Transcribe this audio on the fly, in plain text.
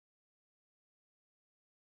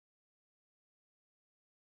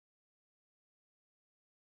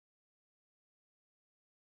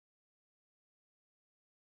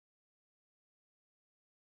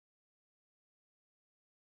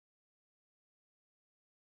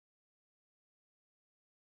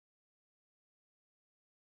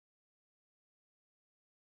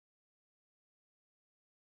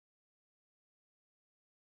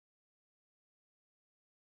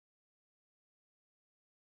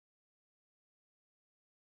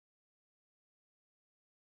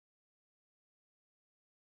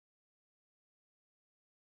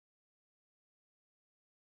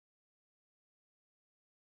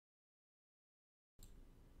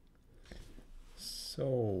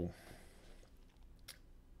So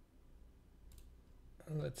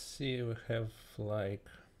let's see, we have like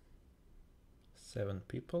 7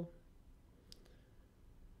 people.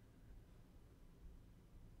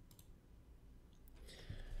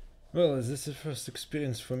 Well, this is the first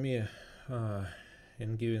experience for me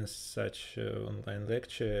in giving such online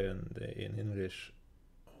lecture and in English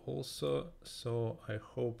also, so I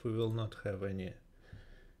hope we will not have any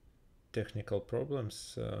technical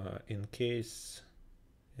problems. In case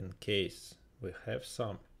we have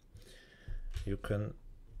some, you can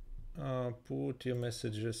put your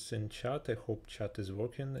messages in chat. I hope chat is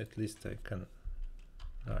working. At least I can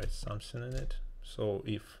write something in it. So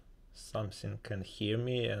if something can hear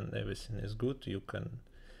me and everything is good, you can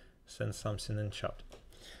send something in chat.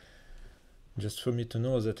 Just for me to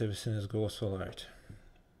know that everything is goes all right.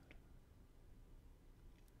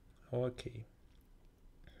 Okay.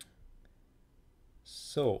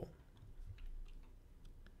 So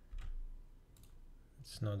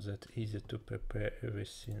it's not that easy to prepare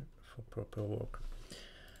everything for proper work.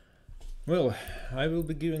 Well, I will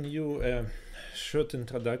be giving you a short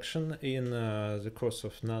introduction in the course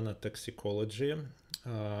of nanotoxicology.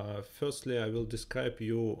 Firstly, I will describe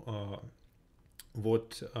you how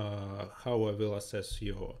I will assess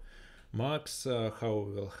your marks, how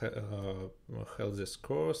we will hold this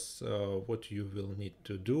course, what you will need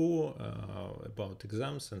to do about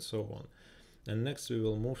exams and so on. And next we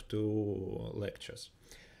will move to lectures.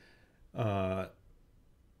 All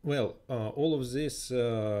of these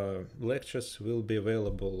lectures will be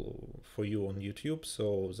available for you on YouTube,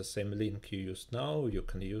 so the same link you used now you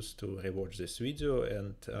can use to rewatch this video.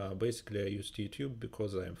 And basically I used YouTube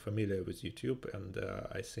because I am familiar with YouTube, and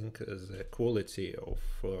I think the quality of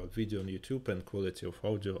video on YouTube and quality of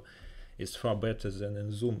audio is far better than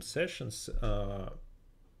in Zoom sessions,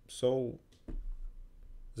 so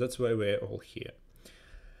that's why we're all here.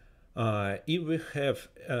 If we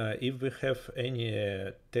have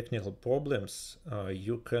any technical problems,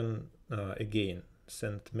 you can again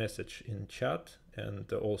send message in chat, and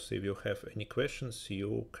also if you have any questions,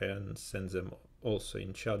 you can send them also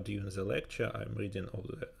in chat during the lecture. I'm reading all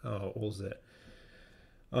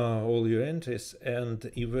your entries, and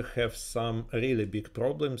if we have some really big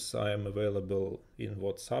problems, I am available in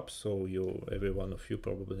WhatsApp. So every one of you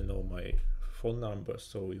probably know my phone number,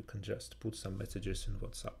 so you can just put some messages in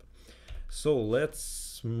WhatsApp. So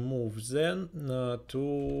let's move then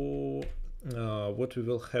to what we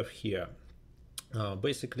will have here.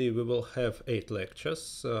 Basically, we will have 8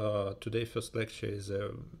 lectures. Today's first lecture is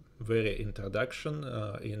a very introduction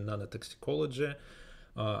in nanotoxicology.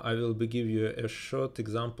 I will be giving you a short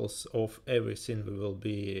examples of everything we will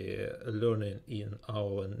be learning in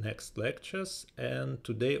our next lectures. And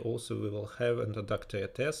today also we will have an introductory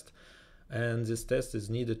test. And this test is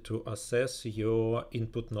needed to assess your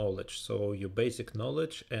input knowledge, so your basic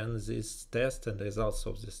knowledge, and this test and results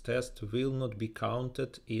of this test will not be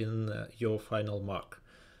counted in your final mark.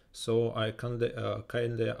 So I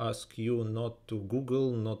kindly ask you not to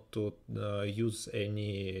Google, not to use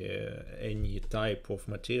any type of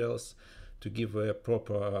materials to give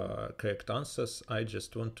proper correct answers. I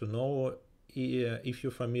just want to know if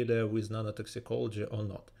you're familiar with nanotoxicology or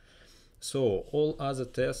not. So all other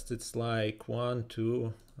tests, it's like 1,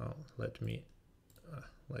 2, let me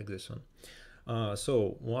like this one.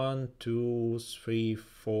 So 1, 2, 3,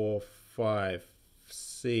 4, 5,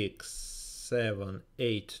 6, 7,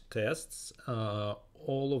 8 tests.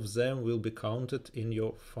 All of them will be counted in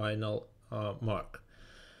your final mark.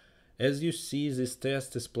 As you see, this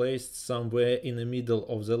test is placed somewhere in the middle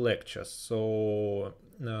of the lecture. So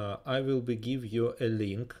I will be give you a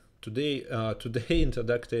link. Today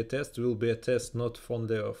introductory test will be a test not for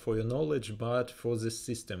your knowledge, but for the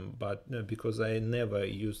system. But because I never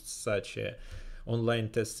used such a online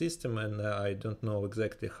test system, and I don't know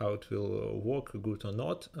exactly how it will work, good or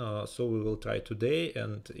not. So we will try today,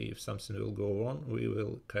 and if something will go wrong, we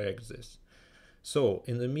will correct this. So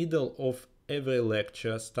in the middle of every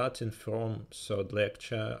lecture, starting from third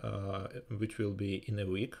lecture, which will be in a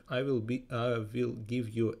week, I will give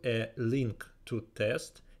you a link to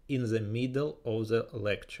test in the middle of the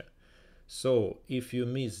lecture. So if you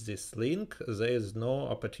miss this link, there is no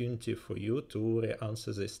opportunity for you to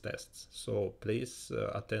re-answer these tests. So please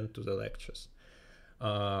attend to the lectures.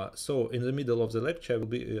 So in the middle of the lecture, I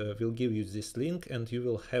will give you this link, and you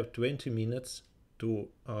will have 20 minutes to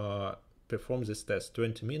perform this test.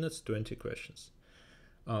 20 minutes, 20 questions.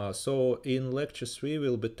 So in lecture 3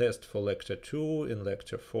 will be test for lecture 2, in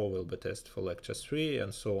lecture 4 will be test for lecture 3,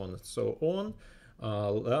 and so on and so on.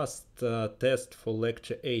 Last test for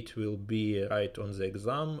lecture 8 will be right on the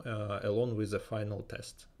exam, along with the final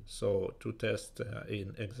test. so 2 tests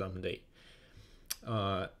in exam day.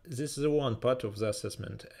 This is the one part of the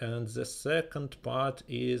assessment, and the second part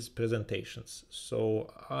is presentations.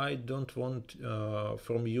 So I don't want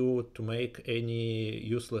from you to make any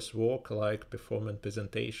useless work like performing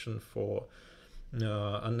presentation for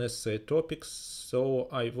unnecessary topics. So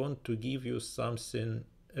I want to give you something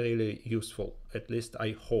really useful, at least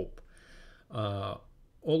I hope.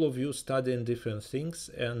 All of you studying different things,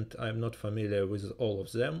 and I'm not familiar with all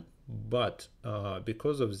of them, but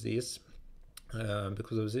because of this,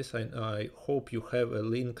 I hope you have a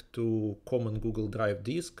link to common Google Drive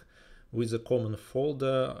disk with a common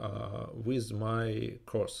folder with my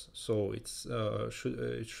course. So it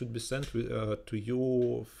should be sent to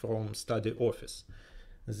you from study office.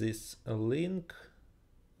 This link,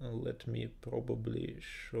 let me probably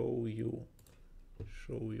show you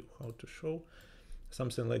how to show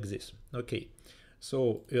something like this. Okay.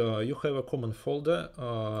 So you have a common folder,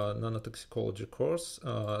 nanotoxicology course,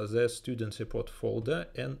 the student report folder,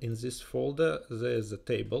 and in this folder there is a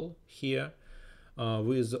table here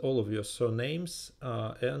with all of your surnames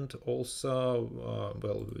and also,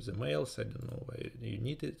 well, with the mails. I don't know why you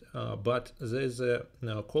need it, but there's a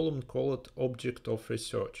column called object of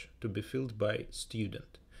research to be filled by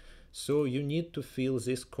student. So you need to fill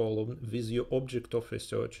this column with your object of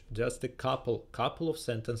research, just a couple of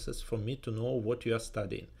sentences for me to know what you are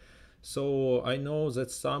studying. So I know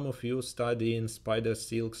that some of you study in spider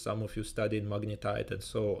silk, some of you study in magnetite, and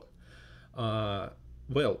so on.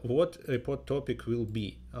 Well, what report topic will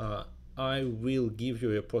be? I will give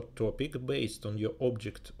you a report topic based on your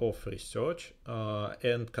object of research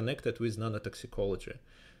and connected with nanotoxicology.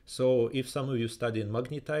 So if some of you study in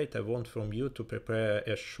magnetite, I want from you to prepare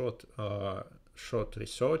a short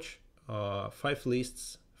research, 5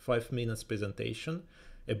 lists, 5 minutes presentation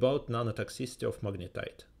about nanotoxicity of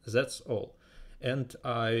magnetite. That's all. And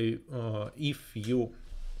if you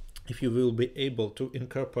will be able to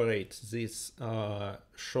incorporate this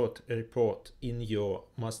short report in your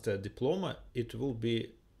master diploma, it will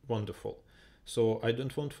be wonderful. So I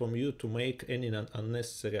don't want from you to make any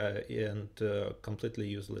unnecessary and completely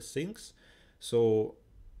useless things. So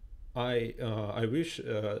I wish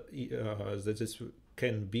that this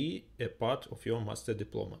can be a part of your master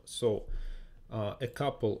diploma. So a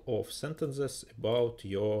couple of sentences about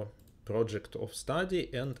your project of study,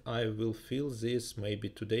 and I will fill this maybe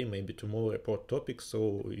today, maybe tomorrow report topics,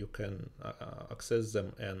 so you can access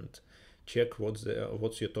them and check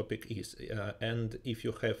what your topic is. And if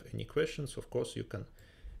you have any questions, of course, you can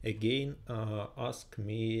again ask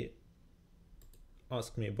me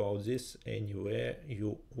about this anywhere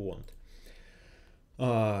you want.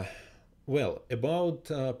 Well, about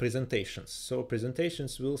presentations. So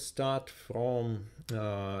presentations will start from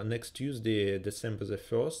next Tuesday, December the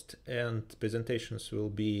 1st, and presentations will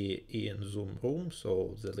be in Zoom room.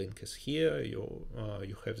 So the link is here. You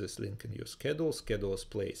have this link in your schedule. Schedule is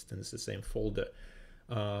placed in the same folder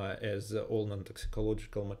as all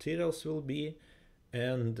non-toxicological materials will be.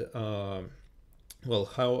 And well,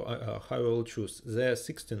 how I will choose? There are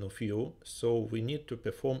 16 of you, so we need to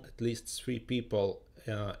perform at least 3 people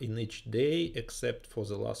in each day, except for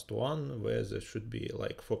the last one where there should be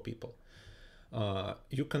like 4 people.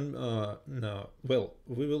 You can well,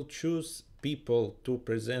 we will choose people to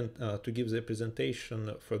present to give the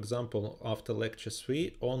presentation, for example, after lecture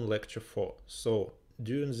 3 on lecture 4. So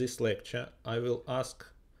during this lecture I will ask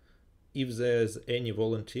if there's any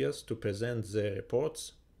volunteers to present the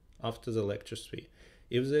reports after the lecture 3.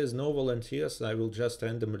 If there's no volunteers, I will just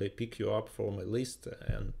randomly pick you up from a list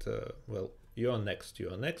and well, you are next, you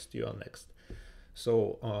are next, you are next.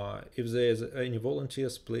 So if there's any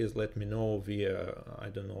volunteers, please let me know via, I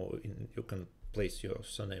don't know, you can place your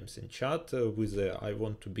surnames in chat with I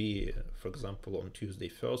want to be, for example, on Tuesday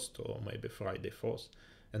 1st or maybe Friday 4th,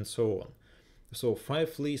 and so on. So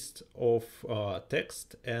 5 lists of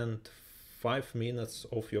text and 5 minutes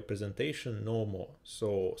of your presentation, no more.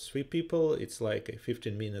 So 3 people, it's like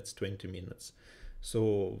 15 minutes, 20 minutes.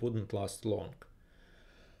 So wouldn't last long.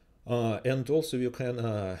 And also you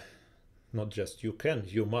can, not just you can,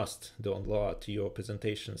 you must download your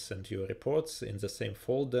presentations and your reports in the same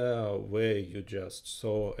folder where you just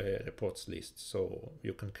saw a reports list. So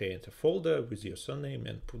you can create a folder with your surname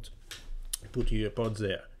and put your report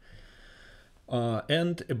there.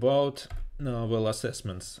 And about well,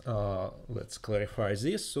 assessments, let's clarify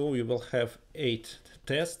this. So you will have 8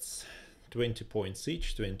 tests, 20 points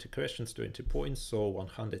each, 20 questions, 20 points, so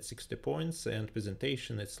 160 points, and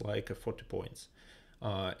presentation it's like 40 points.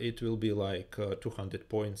 It will be like 200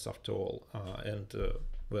 points after all,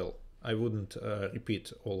 well, I wouldn't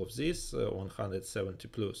repeat all of this, 170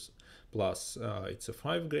 plus it's a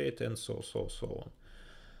 5 grade, and so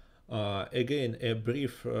on. Again, a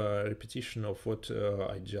brief repetition of what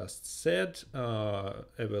I just said.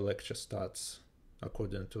 Every lecture starts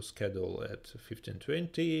according to schedule at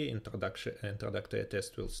 15:20. Introductory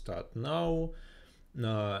test will start now.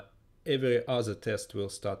 Every other test will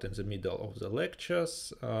start in the middle of the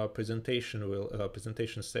lectures.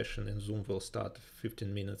 Presentation session in Zoom will start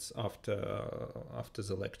 15 minutes after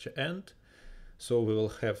the lecture end. So we will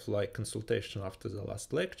have like consultation after the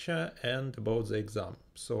last lecture and about the exam.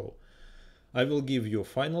 So I will give you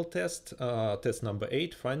final test, test number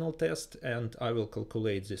 8, final test, and I will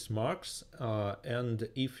calculate these marks. And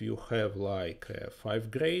if you have like a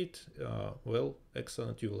 5 grade, well,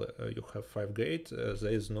 excellent, you have 5 grade.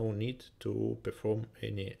 There is no need to perform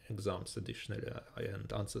any exams additionally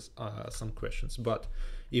and answer some questions. But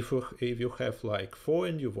if you have like 4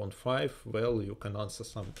 and you want 5, well, you can answer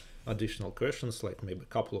some additional questions, like maybe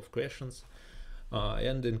a couple of questions,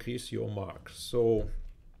 and increase your marks. So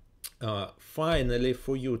finally,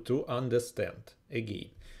 for you to understand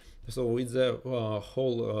again, so it's a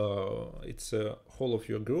whole of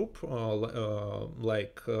your group,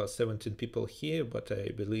 like 17 people here, but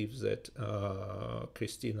I believe that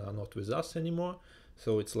Christina are not with us anymore,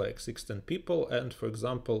 so it's like 16 people. And for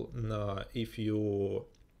example, if you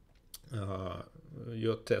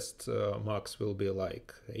your test marks will be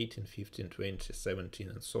like 18, 15, 20, 17,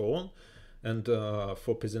 and so on. And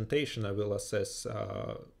for presentation, I will assess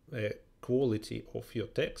a quality of your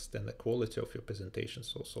text and the quality of your presentation,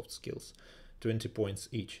 so soft skills, 20 points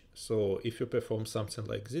each. So if you perform something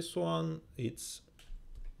like this one, it's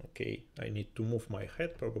okay. I need to move my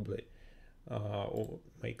head probably, or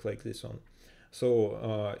make like this one.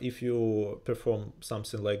 So if you perform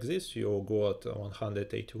something like this, you got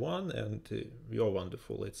 181, and you're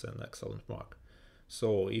wonderful. It's an excellent mark.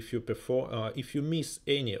 So if you miss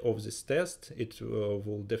any of this test, it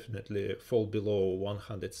will definitely fall below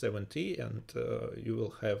 170, and you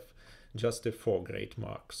will have just a 4 grade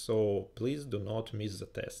mark. So please do not miss the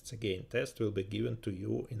tests. Again, test will be given to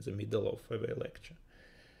you in the middle of every lecture.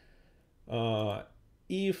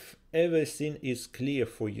 If everything is clear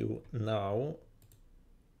for you now,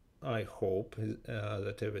 I hope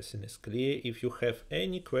that everything is clear. If you have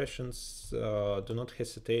any questions, do not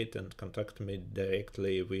hesitate and contact me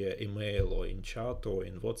directly via email or in chat or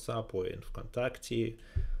in WhatsApp or in Vkontakte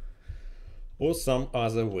or some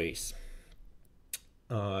other ways.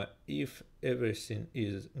 If everything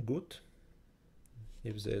is good,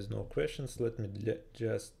 if there's no questions, let me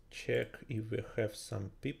just check if we have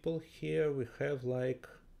some people here. We have like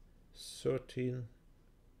 13,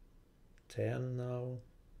 10 now.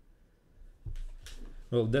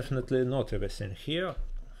 Well, definitely not everything here.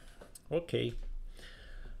 Okay.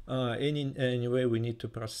 Anyway, we need to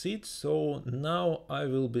proceed. So now I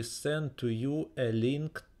will be sent to you a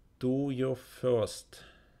link to your first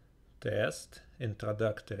test,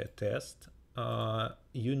 introductory test.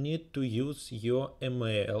 You need to use your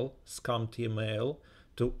email, scammed email,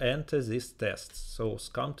 to enter this test. So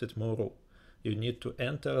scammed.ru. You need to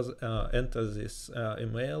enter this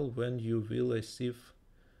email when you will receive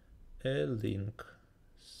a link.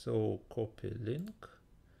 So copy link,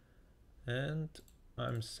 and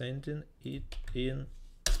I'm sending it in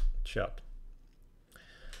chat.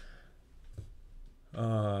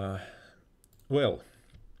 Well,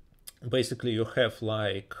 basically you have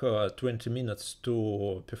like 20 minutes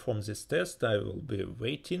to perform this test. I will be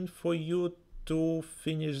waiting for you to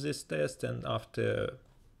finish this test, and after,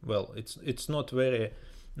 well, it's not very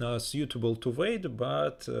suitable to wait,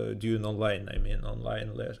 but during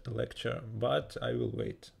online lecture, but I will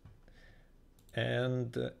wait.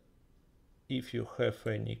 And if you have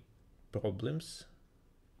any problems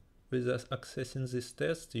with us accessing this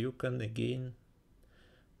test, you can again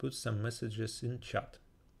put some messages in chat.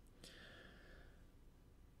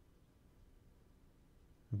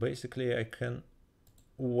 Basically, I can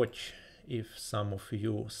watch if some of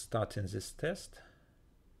you starting this test.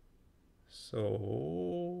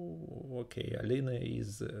 So, okay, Alina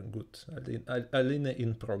is good. Alina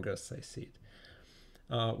in progress, I see it.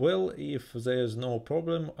 Well, if there is no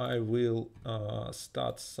problem, I will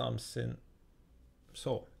start something.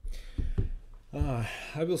 So,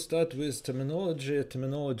 I will start with terminology.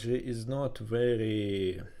 Terminology is not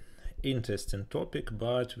very interesting topic,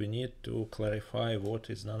 but we need to clarify what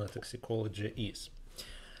is nanotoxicology is.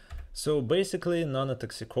 So basically,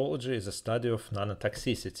 nanotoxicology is a study of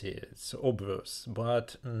nanotoxicity. It's obvious,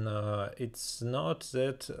 but it's not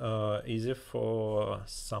that easy for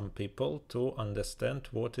some people to understand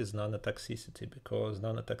what is nanotoxicity, because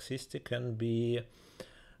nanotoxicity can be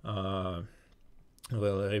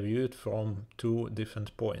we'll review it from two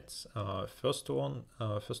different points. First of all,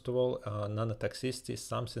 nanotoxicity is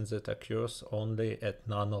something that occurs only at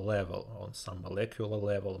nano level, on some molecular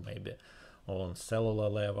level, maybe on cellular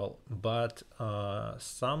level. But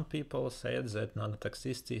some people said that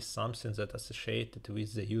nanotoxicity is something that is associated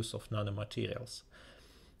with the use of nanomaterials.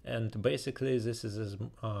 And basically, this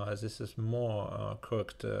is more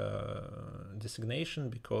correct designation,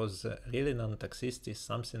 because really nanotoxicity is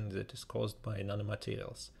something that is caused by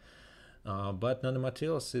nanomaterials. But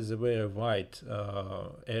nanomaterials is a very wide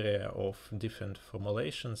area of different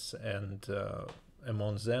formulations, and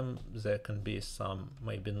among them there can be some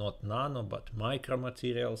maybe not nano but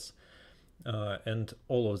micromaterials, and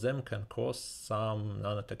all of them can cause some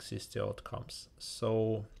nanotoxicity outcomes.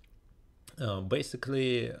 So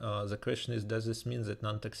basically, the question is, does this mean that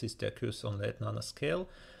nanotoxicity occurs only at nanoscale?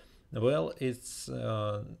 Well, it's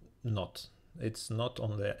not. It's not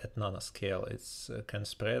only at nanoscale. It can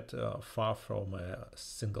spread far from a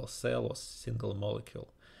single cell or single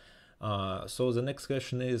molecule. So the next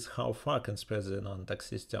question is, how far can spread the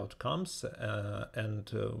nanotoxicity outcomes? And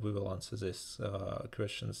we will answer these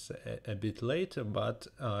questions a bit later, but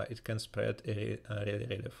it can spread really,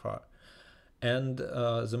 really far. And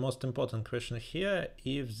the most important question here,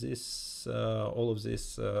 if this all of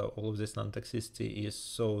this nanotoxicity is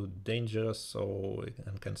so dangerous,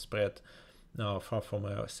 and can spread far from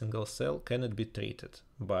a single cell, can it be treated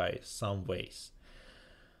by some ways?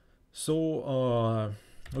 So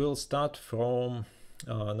we'll start from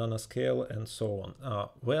nanoscale and so on.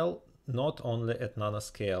 Well, not only at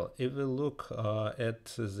nanoscale. If we look at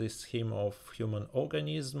this scheme of human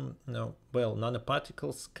organism, well,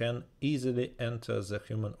 nanoparticles can easily enter the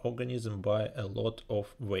human organism by a lot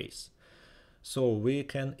of ways. So we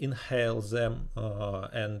can inhale them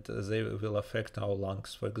and they will affect our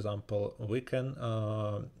lungs, for example. We can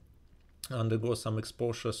undergo some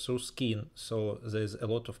exposure through skin. So there's a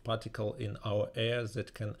lot of particle in our air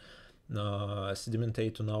that can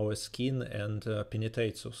sedimentate on our skin and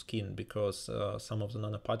penetrate through skin, because some of the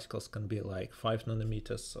nanoparticles can be like 5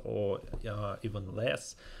 nanometers or even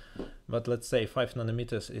less. But let's say 5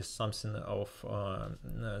 nanometers is something of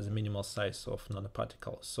the minimal size of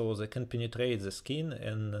nanoparticle. So they can penetrate the skin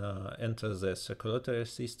and enter the circulatory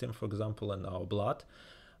system, for example, in our blood.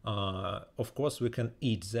 Of course, we can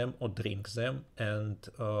eat them or drink them. And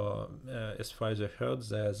as far as I heard,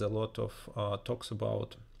 there's a lot of talks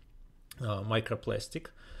about microplastic,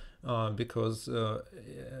 because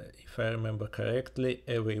if I remember correctly,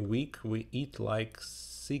 every week we eat like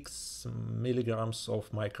 6 milligrams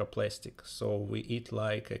of microplastic. So we eat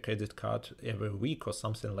like a credit card every week or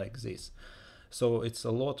something like this. So it's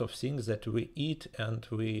a lot of things that we eat and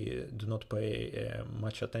we do not pay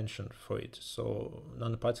much attention for it. So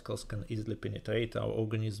nanoparticles can easily penetrate our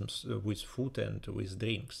organisms with food and with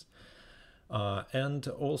drinks. And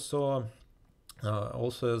also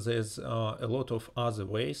there's a lot of other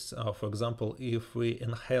ways. For example, if we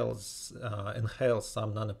inhale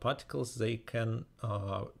some nanoparticles, they can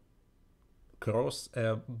cross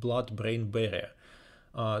a blood-brain barrier.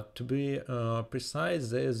 To be precise,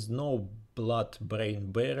 there's no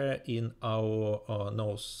blood-brain barrier in our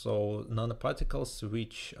nose. So nanoparticles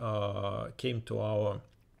which came to our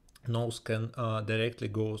nose can directly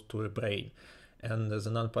go to the brain. And the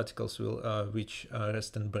nanoparticles which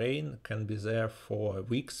rest in brain can be there for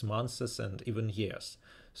weeks, months, and even years.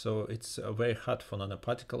 So it's very hard for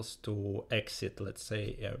nanoparticles to exit, let's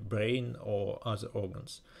say, a brain or other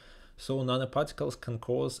organs. So nanoparticles can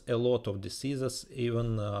cause a lot of diseases.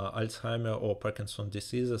 Even Alzheimer or Parkinson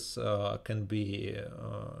diseases can be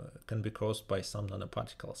caused by some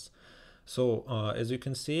nanoparticles. So as you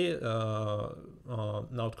can see,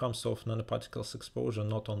 outcomes of nanoparticles exposure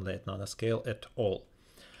not only at nanoscale at all.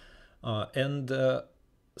 And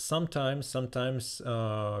sometimes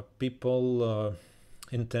people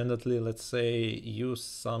intendedly, let's say, use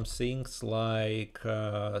some things like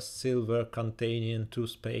silver containing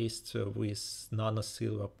toothpaste with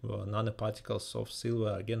nanoparticles of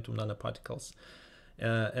silver, argentum nanoparticles.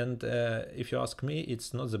 And if you ask me,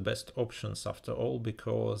 it's not the best options after all,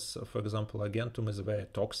 because, for example, argentum is very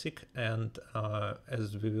toxic, and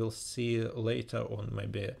as we will see later on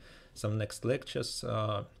maybe some next lectures,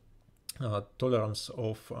 tolerance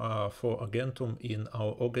for argentum in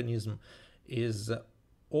our organism is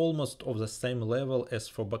almost of the same level as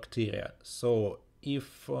for bacteria. So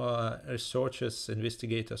if researchers,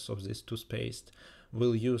 investigators of this toothpaste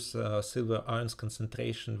will use silver ions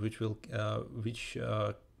concentration which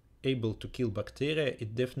able to kill bacteria,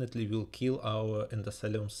 it definitely will kill our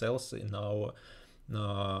endothelium cells in our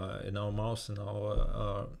mouth, in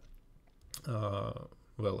our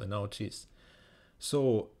in our teeth.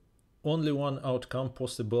 So only one outcome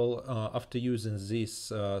possible after using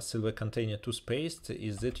this silver container toothpaste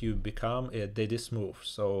is that you become a dead smooth.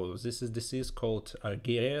 So this is disease called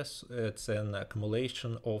Argyrius. It's an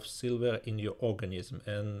accumulation of silver in your organism,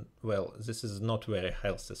 and well, this is not very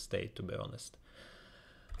healthy state, to be honest.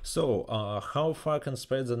 So, how far can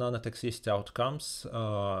spread the nanotoxicity outcomes?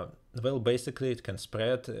 Well, basically, it can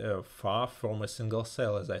spread far from a single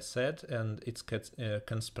cell, as I said, and it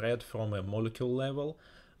can spread from a molecule level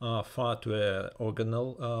far to a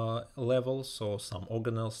organelle level. So, some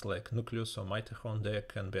organelles like nucleus or mitochondria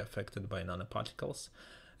can be affected by nanoparticles.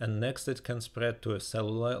 And next, it can spread to a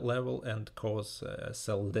cellular level and cause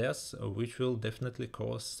cell death, which will definitely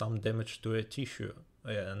cause some damage to a tissue.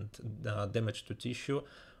 And damage to tissue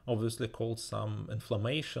obviously cause some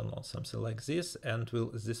inflammation or something like this, and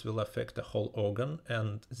this will affect the whole organ,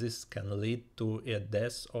 and this can lead to a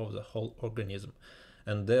death of the whole organism.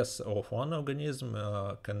 And death of one organism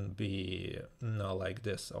can be like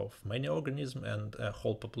death of many organisms, and a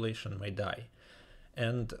whole population may die.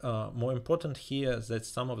 And more important here is that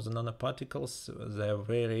some of the nanoparticles, they're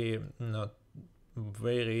very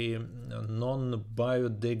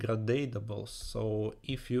non-biodegradable. So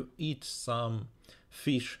if you eat some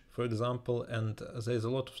fish, for example, and there's a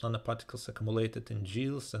lot of nanoparticles accumulated in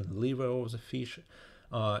gills and liver of the fish,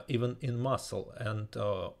 even in muscle, and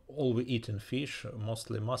all we eat in fish,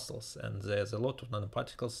 mostly mussels, and there's a lot of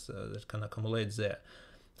nanoparticles that can accumulate there.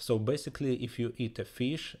 So basically, if you eat a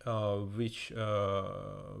fish which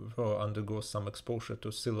undergoes some exposure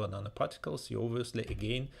to silver nanoparticles, you obviously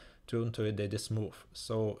again turn to a dead smooth.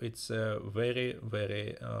 So it's very,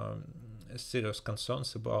 very serious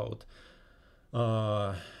concerns about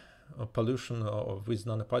pollution with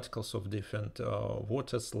nanoparticles of different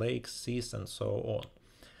waters, lakes, seas, and so on.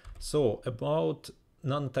 So about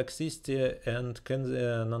nanotoxicity, and can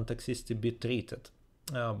the nanotoxicity be treated?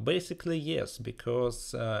 Basically, yes,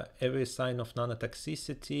 because every sign of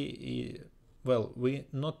nanotoxicity, well, we're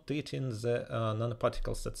not treating the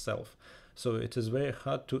nanoparticles itself. So it is very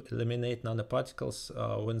hard to eliminate nanoparticles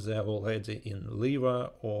when they are already in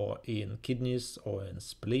liver or in kidneys or in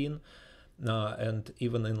spleen and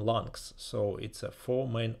even in lungs. So it's 4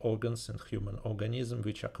 main organs in human organism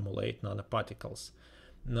which accumulate nanoparticles.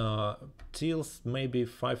 Till maybe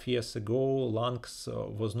 5 years ago, lungs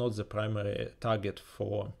was not the primary target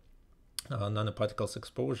for nanoparticles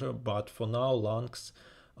exposure, but for now lungs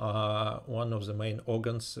are one of the main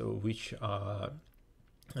organs which are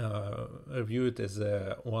reviewed as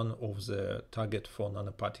one of the target for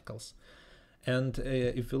nanoparticles. And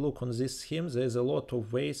if you look on this scheme, there's a lot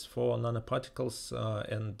of ways for nanoparticles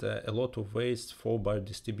and a lot of ways for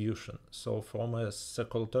biodistribution. So from a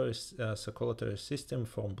circulatory system,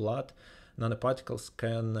 from blood, nanoparticles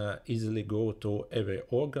can easily go to every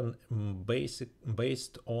organ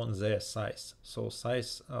based on their size. So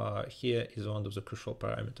size here is one of the crucial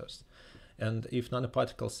parameters. And if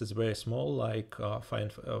nanoparticles is very small, like 5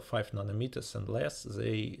 nanometers and less,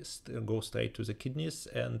 they go straight to the kidneys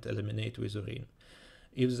and eliminate with urine.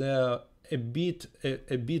 If they're a bit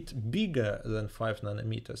bigger than 5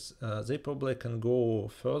 nanometers, they probably can go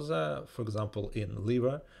further, for example, in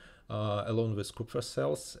liver, along with Kupffer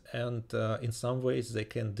cells, and in some ways they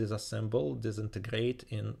can disintegrate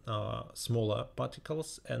in smaller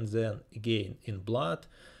particles, and then again in blood,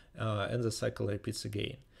 and the cycle repeats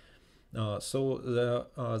again. So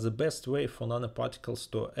the best way for nanoparticles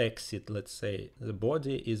to exit, let's say, the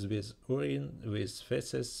body is with urine, with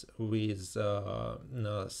feces, with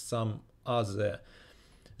some other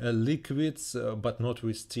liquids, but not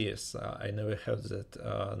with tears. I never heard that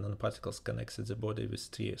nanoparticles can exit the body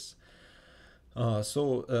with tears.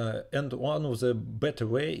 And one of the better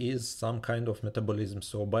way is some kind of metabolism,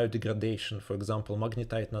 so biodegradation. For example,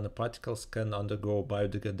 magnetite nanoparticles can undergo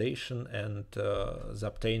biodegradation, and the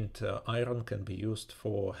obtained iron can be used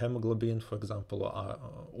for hemoglobin, for example,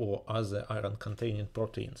 or other iron-containing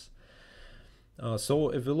proteins. So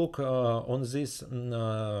if we look on this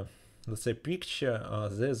let's say picture,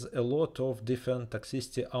 there's a lot of different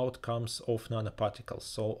toxicity outcomes of nanoparticles.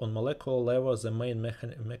 So on molecular level, the main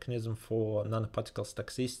mechanism for nanoparticles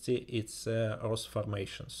toxicity is ROS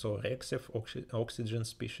formation, so reactive oxygen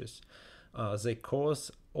species. They cause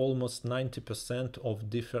almost 90% of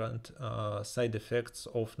different side effects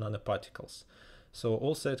of nanoparticles. So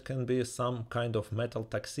also it can be some kind of metal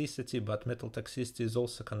toxicity, but metal toxicity is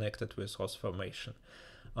also connected with ROS formation.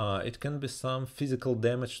 It can be some physical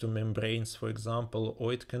damage to membranes, for example,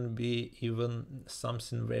 or it can be even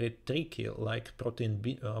something very tricky like protein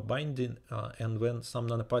binding. And when some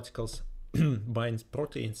nanoparticles bind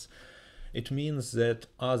proteins, it means that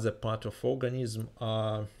other part of organism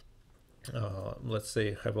are let's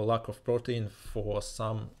say, have a lack of protein for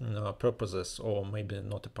some purposes, or maybe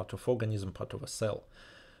not a part of organism, part of a cell.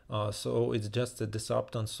 So it's just a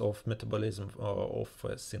disruptance of metabolism of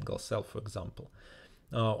a single cell, for example.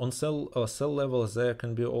 On cell level, there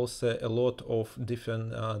can be also a lot of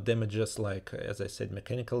different damages, like, as I said,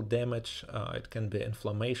 mechanical damage. It can be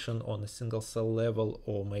inflammation on a single cell level,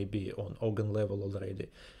 or maybe on organ level already.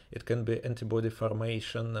 It can be antibody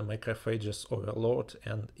formation, macrophages overload,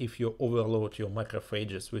 and if you overload your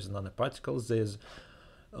macrophages with nanoparticles, there's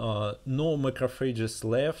no macrophages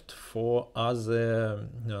left for other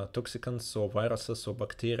toxicants or viruses or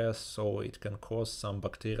bacteria, so it can cause some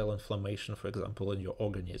bacterial inflammation, for example, in your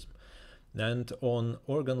organism. And on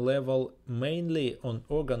organ level, mainly on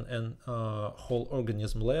organ and whole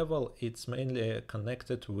organism level, it's mainly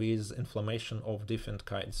connected with inflammation of different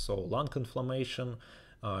kinds. So lung inflammation,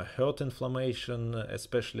 heart inflammation,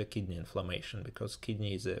 especially kidney inflammation, because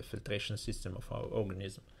kidney is a filtration system of our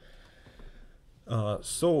organism.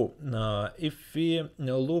 If we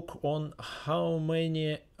look on how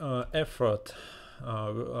many effort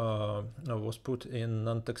was put in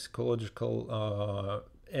non-toxicological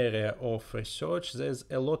area of research, there's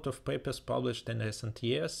a lot of papers published in recent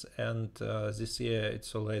years, and this year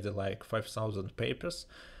it's already like 5,000 papers,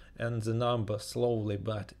 and the number slowly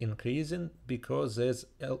but increasing, because there's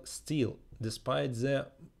still, despite the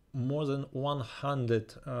more than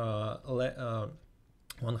 100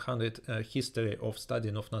 history of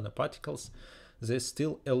studying of nanoparticles, there's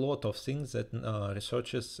still a lot of things that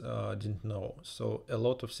researchers didn't know. So a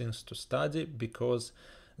lot of things to study, because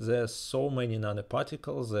there's so many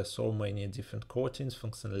nanoparticles, there's so many different coatings,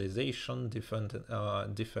 functionalization, different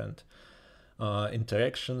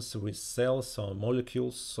interactions with cells or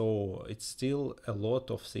molecules. So it's still a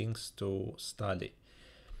lot of things to study.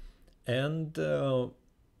 And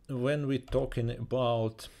when we're talking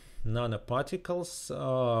about nanoparticles,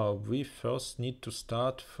 we first need to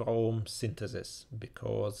start from synthesis,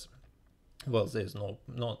 because, well, there's no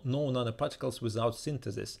nanoparticles without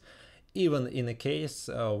synthesis. Even in a case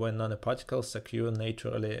when nanoparticles occur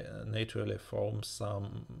naturally from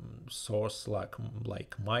some source, like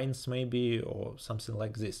mines maybe, or something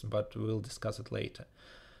like this, but we'll discuss it later.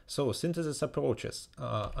 So synthesis approaches.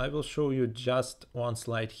 I will show you just one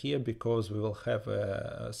slide here, because we will have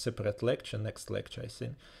a separate lecture, next lecture I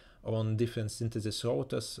think, on different synthesis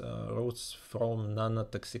routes from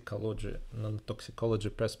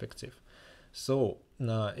nanotoxicology perspective. So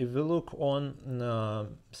if we look on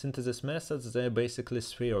synthesis methods, there are basically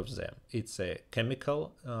three of them. It's a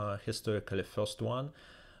chemical, historically first one.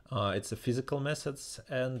 It's a physical methods,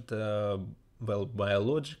 and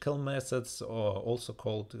biological methods, or also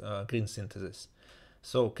called green synthesis.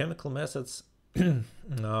 So chemical methods,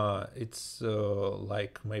 it's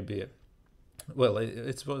like maybe, well,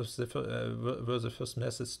 it was the first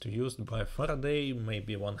methods to used by Faraday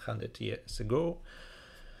maybe 100 years ago,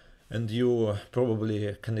 and you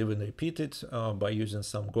probably can even repeat it by using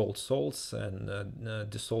some gold salts and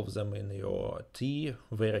dissolve them in your tea,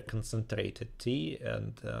 very concentrated tea,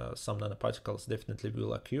 and some nanoparticles definitely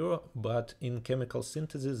will occur. But in chemical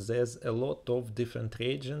synthesis, there's a lot of different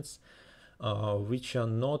reagents which are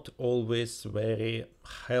not always very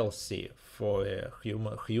healthy for a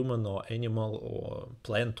human or animal or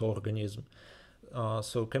plant organism.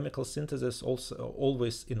 So chemical synthesis also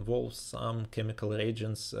always involves some chemical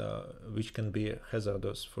reagents which can be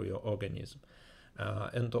hazardous for your organism.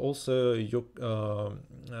 And also you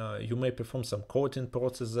may perform some coating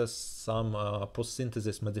processes, some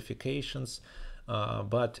post-synthesis modifications,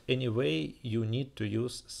 but anyway you need to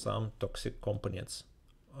use some toxic components.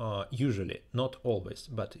 Usually, not always,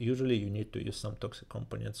 but usually you need to use some toxic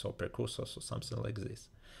components or precursors or something like this.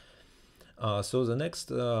 So the next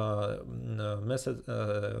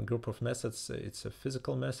group of methods, it's a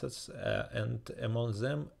physical methods, and among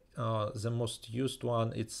them the most used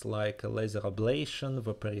one, it's like a laser ablation,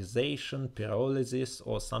 vaporization, pyrolysis,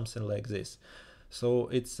 or something like this. So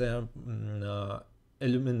it's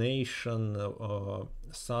illumination,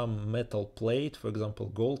 some metal plate, for example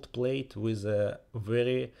gold plate, with a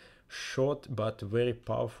very short but very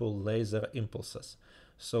powerful laser impulses.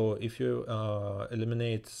 So if you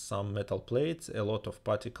eliminate some metal plates, a lot of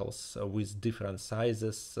particles with different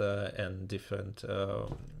sizes and different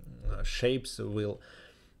shapes will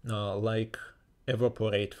like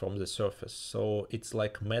evaporate from the surface. So it's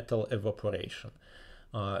like metal evaporation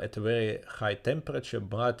at a very high temperature,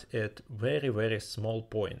 but at very small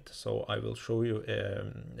point. So I will show you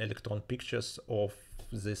electron pictures of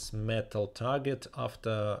this metal target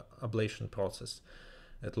after ablation process.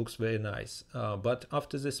 It looks very nice. But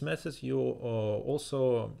after this method, you are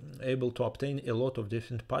also able to obtain a lot of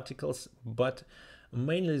different particles, but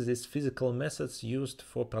mainly these physical methods used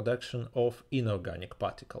for production of inorganic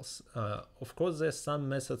particles. Of course, there's some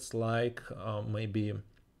methods like maybe,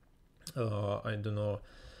 I don't know,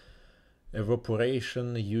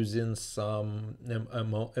 evaporation using some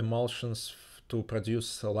emulsions to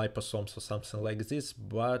produce liposomes or something like this,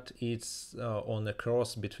 but it's on a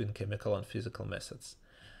cross between chemical and physical methods.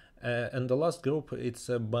 And the last group, it's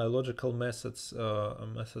biological methods,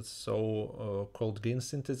 called green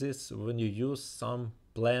synthesis, when you use some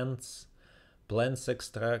plants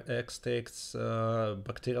extracts,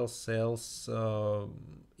 bacterial cells,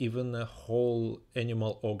 even a whole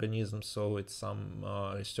animal organism. So it's some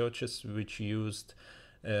researchers which used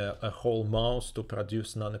a whole mouse to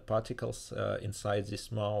produce nanoparticles inside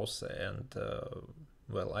this mouse, and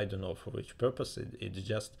well, I don't know for which purpose. It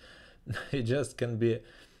just it just can be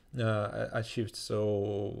achieved.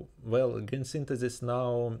 So, well, green synthesis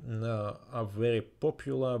now are very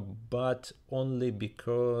popular, but only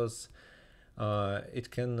because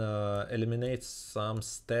it can eliminate some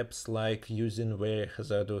steps like using very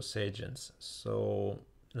hazardous agents. So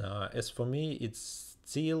as for me, it's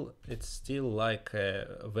still like a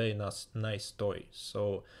very nice toy.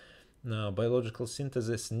 So biological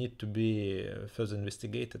synthesis need to be further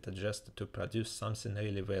investigated, adjusted to produce something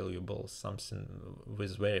really valuable, something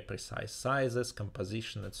with very precise sizes,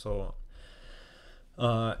 composition, and so on.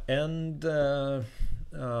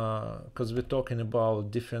 Because we're talking about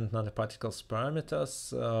different nanoparticles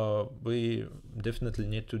parameters, we definitely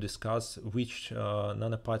need to discuss which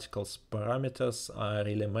nanoparticles parameters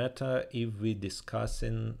really matter if we're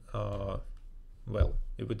discussing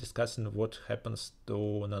if we're discussing what happens to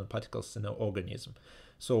nanoparticles in an organism.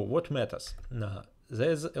 So what matters?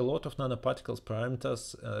 There's a lot of nanoparticles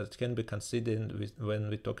parameters that can be considered when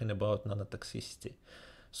we're talking about nanotoxicity.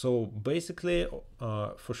 So basically,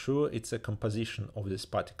 for sure, it's a composition of these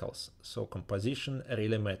particles. So composition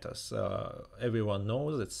really matters. Everyone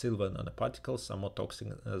knows that silver nanoparticles are more toxic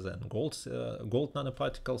than gold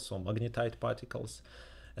nanoparticles or magnetite particles.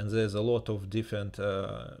 And there's a lot of different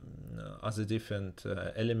other different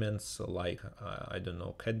elements like, I don't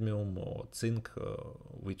know, cadmium or zinc,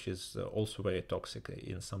 which is also very toxic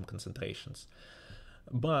in some concentrations.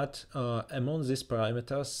 But among these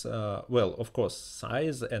parameters, well, of course,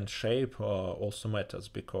 size and shape also matters,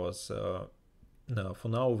 because for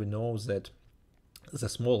now we know that the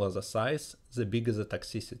smaller the size, the bigger the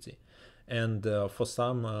toxicity. And for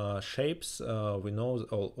some shapes, we know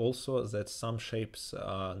also that some shapes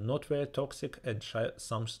are not very toxic and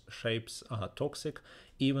some shapes are toxic,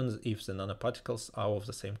 even if the nanoparticles are of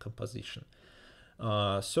the same composition.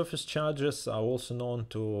 Surface charges are also known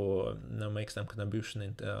to make some contribution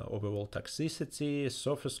in overall toxicity,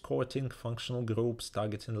 surface coating, functional groups,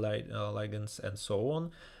 targeting ligands, and so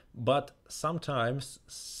on. But sometimes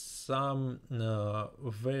some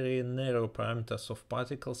very narrow parameters of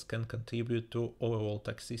particles can contribute to overall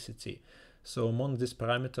toxicity. So among these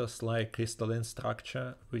parameters, like crystalline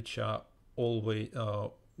structure, which are always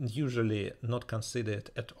usually not considered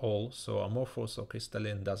at all, so amorphous or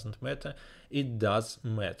crystalline doesn't matter, it does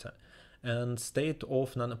matter. And state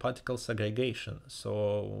of nanoparticles aggregation,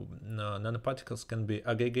 so nanoparticles can be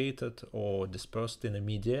aggregated or dispersed in a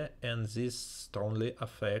media, and this strongly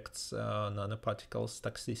affects nanoparticles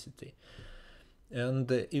toxicity.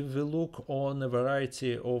 And if we look on a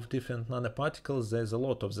variety of different nanoparticles, there's a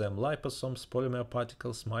lot of them: liposomes, polymer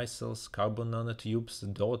particles, micelles, carbon nanotubes,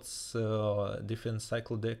 dots, different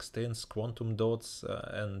cyclodextrins, quantum dots,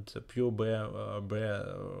 and pure bare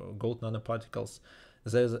gold nanoparticles.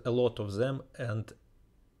 There's a lot of them, and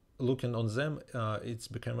looking on them, it's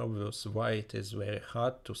become obvious why it is very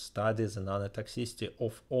hard to study the nanotoxicity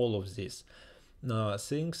of all of these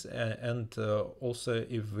things. And also,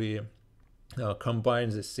 if we combine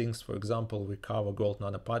these things, for example, we cover gold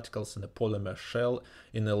nanoparticles in a polymer shell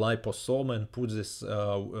in a liposome and put this,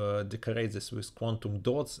 decorate this with quantum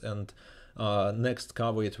dots, and next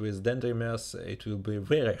cover it with dendrimers, it will be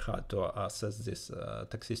very hard to assess this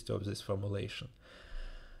toxicity of this formulation.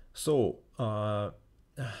 So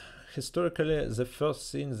historically, the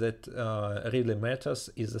first thing that really matters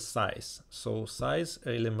is the size. So size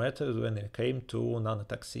really matters when it came to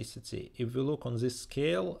nanotoxicity. If we look on this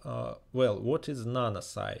scale, well, what is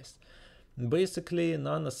nanosized? Basically,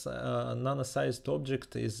 nanosized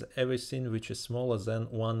object is everything which is smaller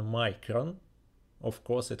than 1 micron. Of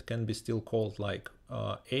course, it can be still called like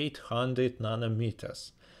 800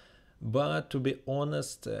 nanometers. But to be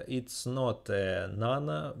honest, it's not a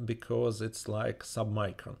nano, because it's like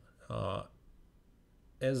submicron.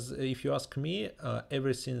 as if you ask me,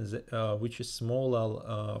 everything which is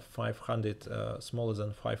smaller, 500, smaller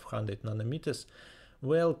than 500 nanometers,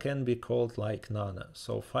 well, can be called like nano.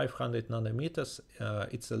 So 500 nanometers,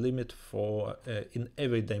 it's a limit for in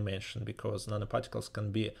every dimension, because nanoparticles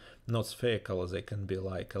can be not spherical, they can be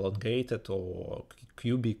like elongated or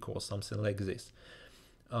cubic or something like this.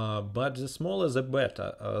 But the smaller the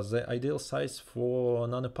better. The ideal size for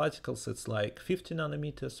nanoparticles, it's like 50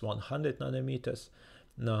 nanometers, 100 nanometers.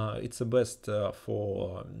 It's the best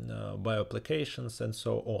for bioapplications and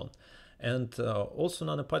so on. And also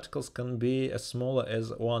nanoparticles can be as smaller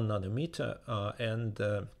as 1 nanometer. And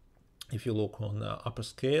if you look on upper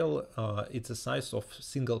scale, it's the size of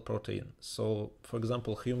single protein. So, for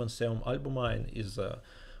example, human serum albumin is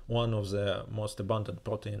one of the most abundant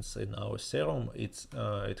proteins in our serum. It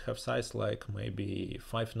has size like maybe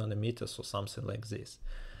 5 nanometers or something like this.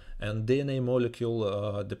 And DNA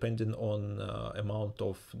molecule, depending on amount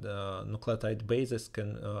of the nucleotide bases,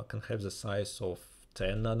 can have the size of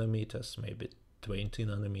 10 nanometers, maybe 20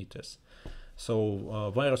 nanometers.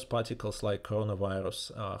 So virus particles like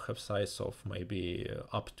coronavirus have size of maybe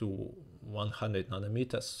up to 100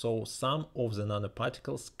 nanometers. So some of the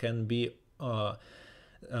nanoparticles can be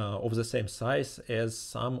of the same size as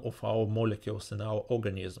some of our molecules in our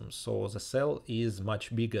organism. So the cell is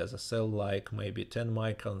much bigger. The cell like maybe 10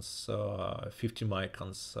 microns, 50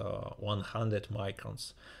 microns, 100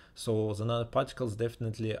 microns. So the nanoparticles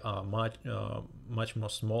definitely are much more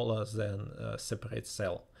smaller than a separate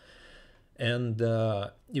cell. And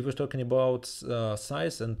if we're talking about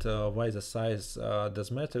size and why the size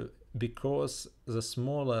does matter, because the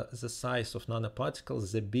smaller the size of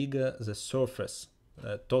nanoparticles, the bigger the surface,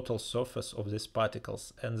 total surface of these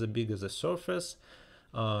particles, and the bigger the surface,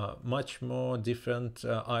 much more different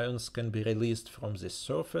ions can be released from this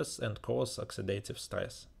surface and cause oxidative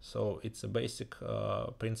stress. So it's a basic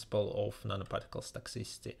principle of nanoparticles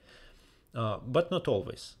toxicity, but not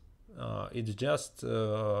always. It's just,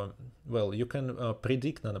 well, you can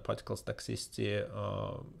predict nanoparticles toxicity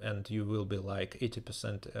and you will be like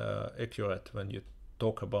 80% accurate when you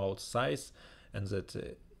talk about size, and that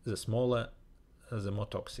the smaller the more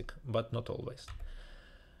toxic, but not always.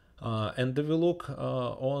 And if we look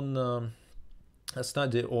on a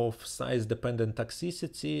study of size-dependent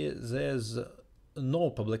toxicity, there's no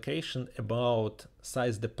publication about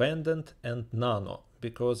size-dependent and nano,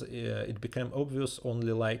 because it became obvious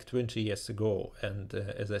only like 20 years ago. And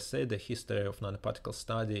as I said, the history of nanoparticle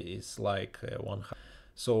study is like 100.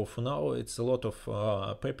 So for now, it's a lot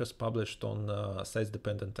of papers published on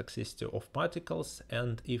size-dependent toxicity of particles.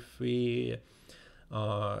 And if we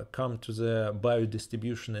come to the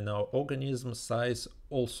biodistribution in our organism, size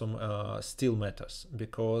also still matters,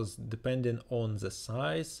 because depending on the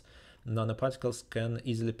size, nanoparticles can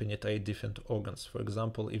easily penetrate different organs. For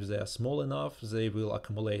example, if they are small enough, they will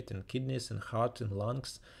accumulate in kidneys, in heart, in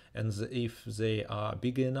lungs, and if they are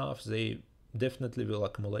big enough, they definitely will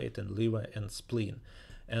accumulate in liver and spleen.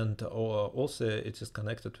 And also it is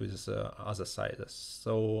connected with other sizes.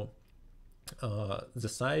 So the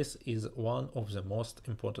size is one of the most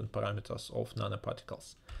important parameters of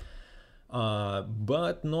nanoparticles.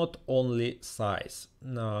 But not only size.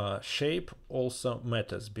 Shape also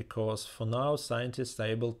matters, because for now scientists are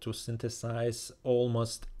able to synthesize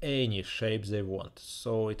almost any shape they want.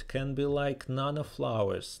 So it can be like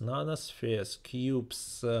nanoflowers, nanospheres,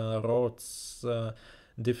 cubes, rods,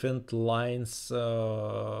 different lines,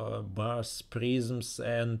 bars, prisms,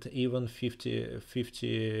 and even 50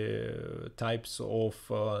 types of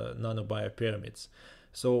nanobiopyramids.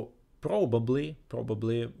 So probably,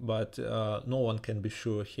 but no one can be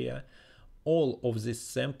sure here, all of these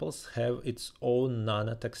samples have its own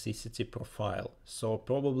nanotoxicity profile. So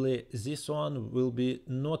probably this one will be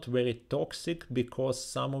not very toxic, because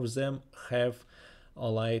some of them have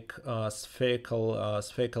like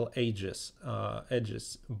spherical edges,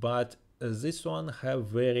 but this one have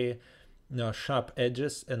very sharp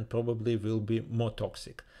edges and probably will be more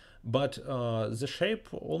toxic. But the shape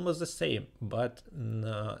almost the same, but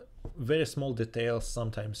very small details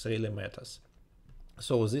sometimes really matters.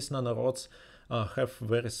 So these nanorods have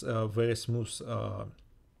very smooth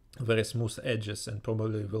edges, and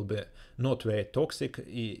probably will be not very toxic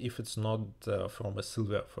if it's not from a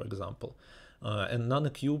silver, for example. And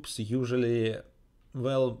nanocubes usually,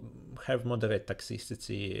 well, have moderate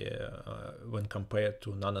toxicity when compared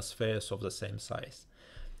to nanospheres of the same size.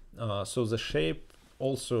 So the shape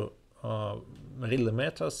also really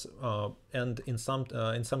matters, and in some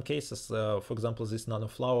cases, for example, this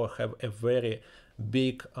nanoflower have a very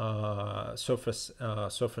big surface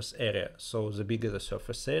area. So the bigger the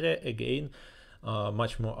surface area, again,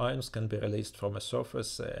 much more ions can be released from a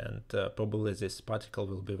surface, and probably this particle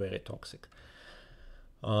will be very toxic.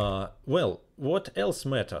 Well, what else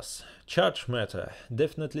matters? Charge matter.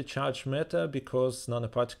 Definitely charge matter, because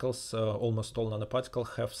nanoparticles, almost all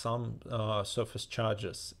nanoparticles have some surface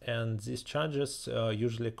charges, and these charges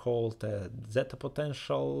usually called zeta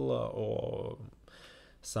potential, or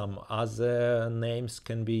some other names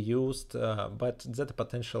can be used, but zeta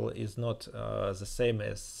potential is not the same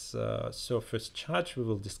as surface charge. We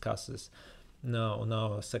will discuss this now in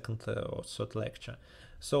our second or third lecture.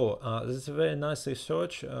 So this is a very nice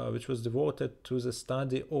research which was devoted to the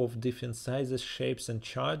study of different sizes, shapes and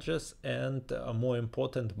charges, and more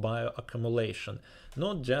important, bioaccumulation.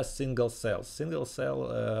 Not just single cells. Single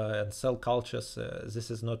cell and cell cultures,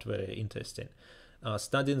 this is not very interesting.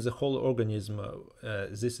 Studying the whole organism,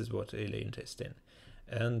 this is what really interesting.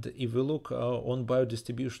 And if we look on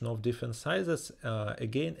biodistribution of different sizes,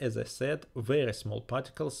 again, as I said, very small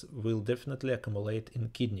particles will definitely accumulate in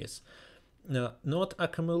kidneys. Not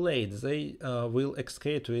accumulate, they will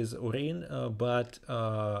excrete with urine, but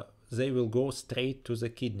they will go straight to the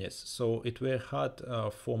kidneys. So it's very hard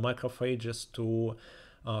for macrophages to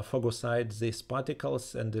phagocyte these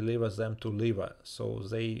particles and deliver them to liver. So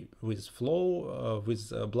they, with flow,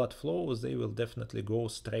 with blood flow, they will definitely go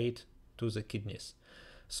straight to the kidneys.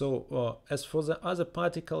 So as for the other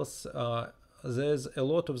particles, there's a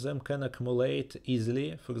lot of them can accumulate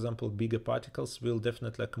easily. For example, bigger particles will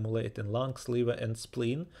definitely accumulate in lungs, liver and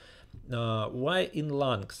spleen. Why in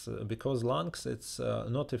lungs? Because lungs, it's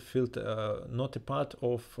not a filter, not a part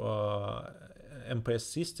of MPS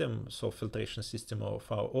system, so filtration system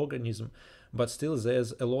of our organism, but still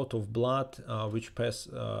there's a lot of blood which pass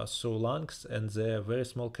through lungs, and there are very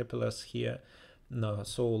small capillaries here.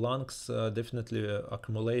 So lungs definitely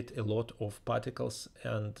accumulate a lot of particles,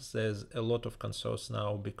 and there's a lot of concerns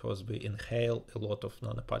now because we inhale a lot of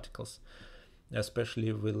nanoparticles, especially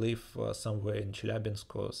if we live somewhere in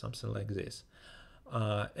Chelyabinsk or something like this.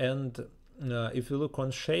 If you look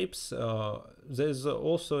on shapes, there's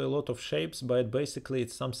also a lot of shapes, but basically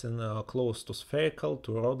it's something close to spherical,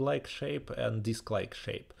 to rod-like shape and disc-like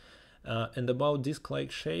shape. And about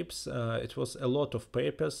disc-like shapes, it was a lot of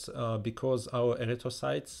papers because our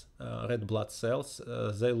erythrocytes, red blood cells,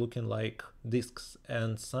 they're looking like discs,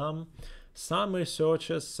 and some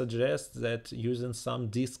researchers suggest that using some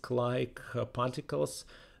disc-like particles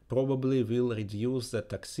probably will reduce the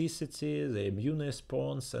toxicity, the immune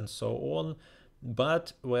response, and so on.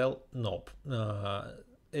 But, well, nope.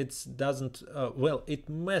 It doesn't, well, it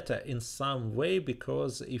matter in some way,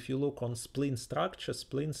 because if you look on spleen structure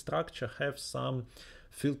have some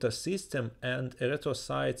filter system, and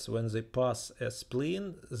erythrocytes, when they pass a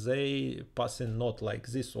spleen, they passing not like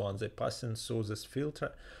this one, they passing through this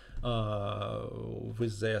filter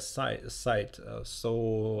with their side.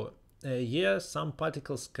 Yeah, some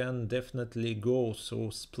particles can definitely go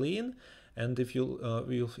through spleen, and if you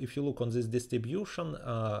look on this distribution,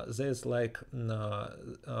 there's like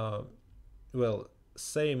well,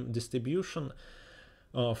 same distribution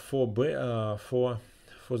for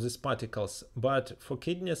these particles, but for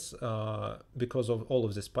kidneys, because of all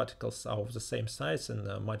of these particles are of the same size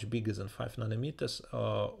and much bigger than 5 nanometers,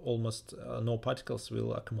 almost no particles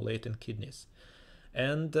will accumulate in kidneys.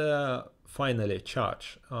 And finally,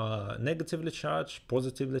 charge, negatively charged,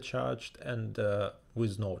 positively charged, and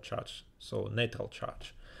with no charge, so neutral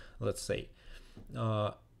charge, let's say.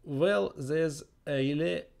 Well, there's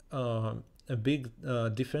really a big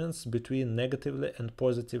difference between negatively and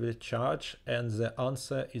positively charged, and the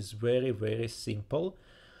answer is very, very simple.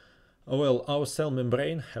 Well, our cell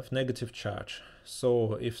membrane have negative charge.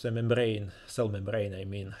 So if the cell membrane, I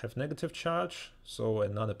mean, have negative charge, so a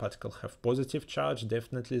nanoparticle have positive charge,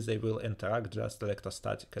 definitely they will interact just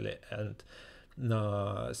electrostatically. And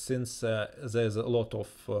since there's a lot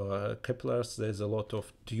of capillaries, there's a lot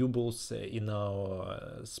of tubules in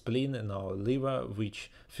our spleen, in our liver, which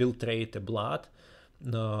filtrate the blood,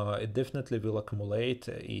 it definitely will accumulate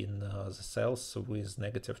in the cells with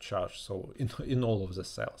negative charge, so in all of the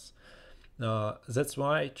cells. That's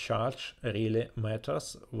why charge really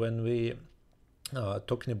matters when we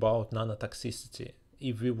talking about nanotoxicity.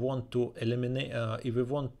 If we want to eliminate, if we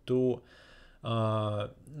want to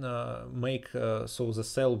make so the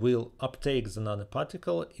cell will uptake the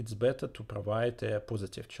nanoparticle, it's better to provide a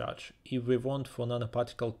positive charge. If we want for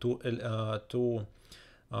nanoparticle to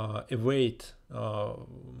evade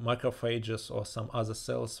macrophages or some other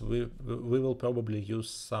cells, we will probably use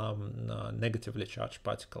some negatively charged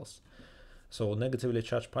particles. So negatively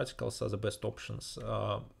charged particles are the best options,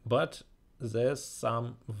 but there's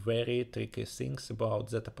some very tricky things about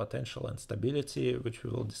zeta potential and stability, which we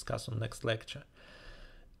will discuss on next lecture.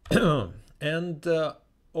 And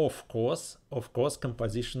of course,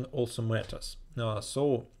 composition also matters. There's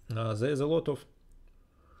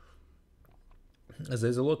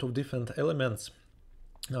a lot of different elements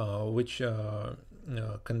which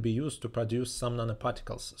can be used to produce some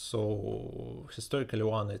nanoparticles. So historically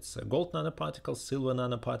it's gold nanoparticles, silver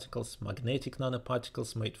nanoparticles, magnetic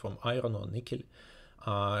nanoparticles made from iron or nickel,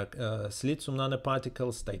 silicium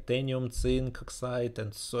nanoparticles, titanium, zinc oxide,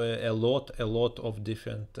 and so a lot of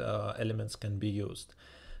different elements can be used.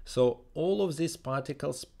 So all of these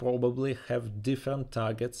particles probably have different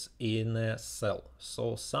targets in a cell.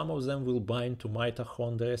 So some of them will bind to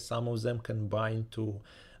mitochondria, some of them can bind to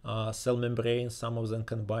cell membrane, some of them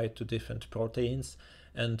can bind to different proteins,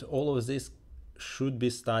 and all of this should be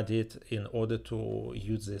studied in order to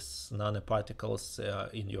use these nanoparticles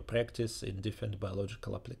in your practice in different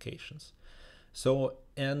biological applications. So,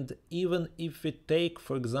 and even if we take,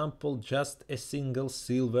 for example, just a single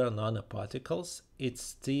silver nanoparticles, it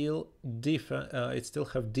still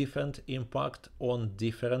have different impact on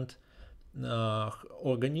different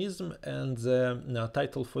organism. And the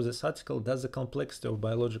title for this article, does the complexity of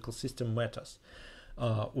biological system matters?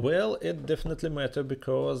 Well, it definitely matters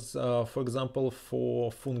because, for example, for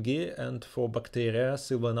fungi and for bacteria,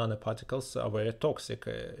 silver nanoparticles are very toxic.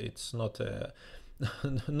 It's not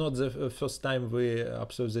not the first time we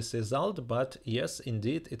observe this result, but yes,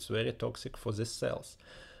 indeed, it's very toxic for the cells.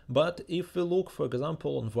 But if we look, for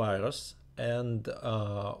example, on virus and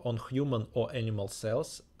on human or animal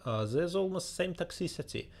cells, there's almost same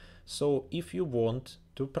toxicity. So if you want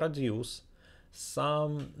to produce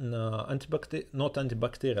some antivirus,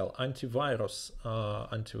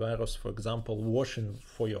 for example, washing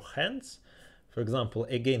for your hands, for example,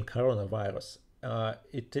 again, coronavirus,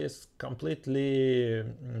 it is completely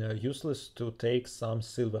useless to take some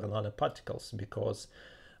silver nanoparticles because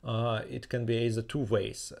it can be either two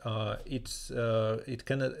ways. It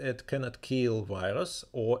cannot kill virus,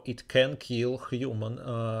 or it can kill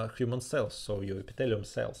human cells, so your epithelium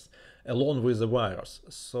cells, along with the virus.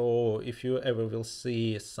 So if you ever will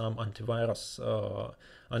see some antivirus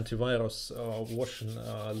washing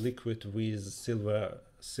liquid with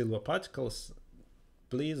silver particles,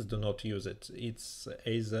 please do not use it. It's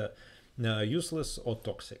either useless or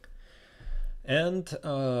toxic. And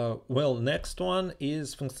well, next one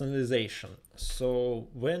is functionalization. So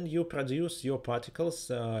when you produce your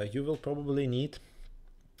particles, you will probably need,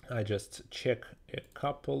 I just check a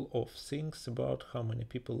couple of things about how many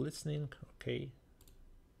people listening. Okay,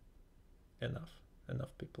 enough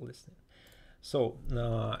people listening. So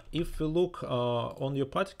if we look on your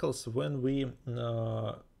particles, when we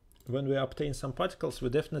obtain some particles, we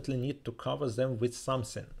definitely need to cover them with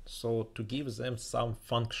something, so to give them some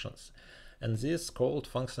functions, and this is called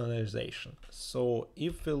functionalization. So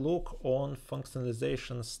if we look on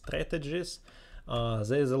functionalization strategies,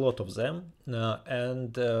 there's a lot of them,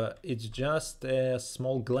 and it's just a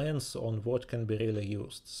small glance on what can be really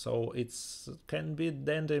used. So it can be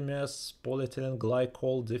dendrimers, polyethylene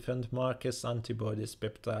glycol, different markers, antibodies,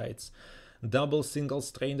 peptides, double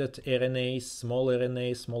single-stranded RNAs, small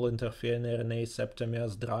interfering RNAs,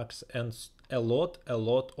 septamers, drugs, and a lot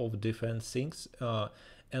of different things.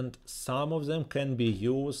 And some of them can be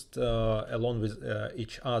used along with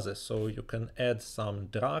each other. So you can add some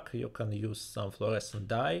drug, you can use some fluorescent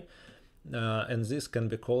dye, and this can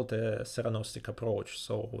be called a theranostic approach.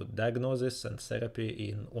 So diagnosis and therapy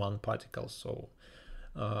in one particle. So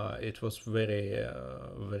it was very,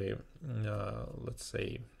 let's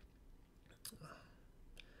say,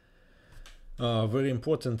 very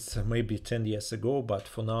important maybe 10 years ago, but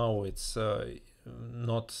for now it's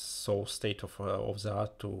not so state of the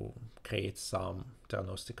art to create some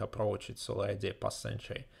diagnostic approach. It's already past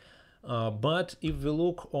century. But if we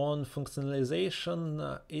look on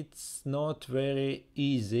functionalization, it's not very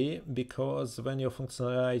easy, because when you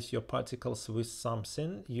functionalize your particles with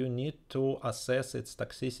something, you need to assess its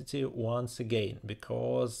toxicity once again,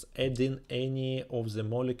 because adding any of the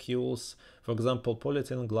molecules, for example,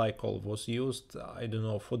 polyethylene glycol was used, I don't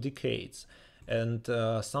know, for decades. And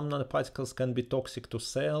some nanoparticles can be toxic to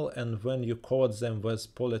cell, and when you coat them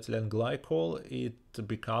with polyethylene glycol, it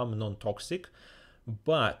becomes non-toxic.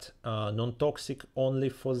 But non-toxic only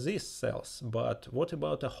for these cells. But what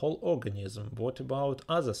about a whole organism? What about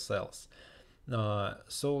other cells?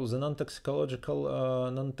 So the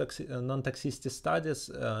non-toxicological non-toxicity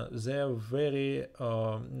studies, they're very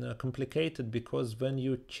complicated, because when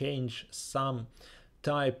you change some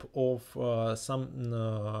type of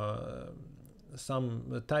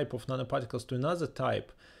some type of nanoparticles to another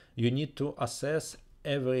type, you need to assess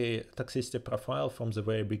every toxicity profile from the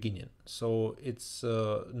very beginning. So it's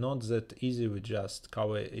not that easy. We just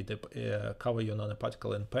cover your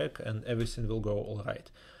nanoparticle in PEG and everything will go all right.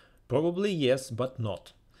 Probably yes, but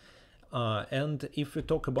not. And if we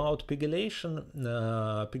talk about PEGylation,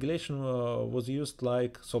 PEGylation was used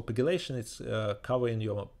like, so PEGylation is covering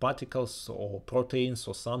your particles or proteins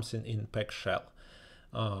or something in PEG shell.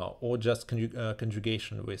 Or just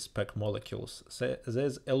conjugation with PEG molecules. So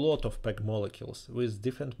there's a lot of PEG molecules with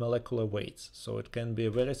different molecular weights. So it can be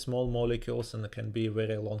very small molecules and it can be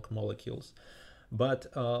very long molecules. But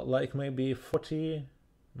like maybe 40,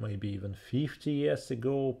 maybe even 50 years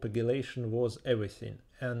ago, PEGylation was everything.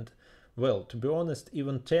 And well, to be honest,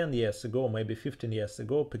 even 10 years ago, maybe 15 years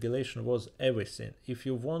ago, PEGylation was everything. If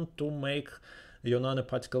you want to make your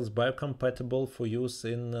nanoparticles biocompatible for use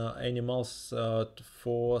in animals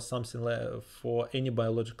for something like, for any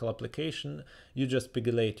biological application, you just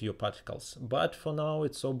PEGylate your particles. But for now,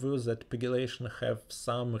 it's obvious that PEGylation have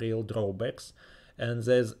some real drawbacks, and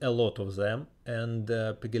there's a lot of them, and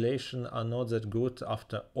PEGylation are not that good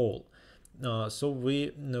after all. So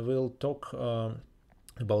we will talk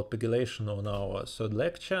about PEGylation on our third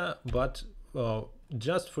lecture, but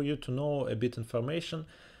just for you to know a bit information,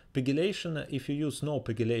 PEGylation, if you use no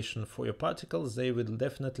PEGylation for your particles, they will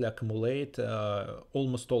definitely accumulate,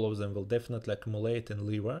 almost all of them will definitely accumulate in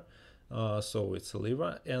liver, so it's a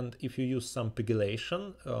liver, and if you use some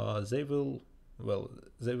PEGylation, they will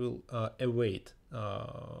evade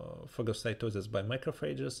phagocytosis by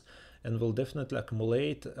macrophages and will definitely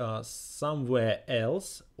accumulate somewhere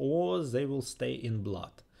else, or they will stay in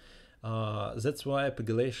blood. That's why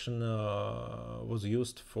PEGylation was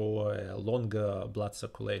used for a longer blood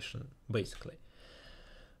circulation, basically.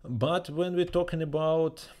 But when we're talking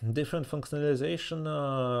about different functionalization,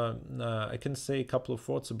 I can say a couple of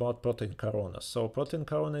words about protein corona. So protein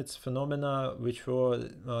corona, it's phenomena which were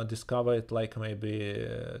discovered like maybe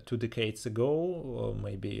 2 decades ago, or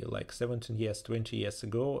maybe like 17 years, 20 years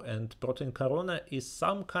ago. And protein corona is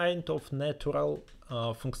some kind of natural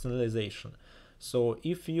functionalization. So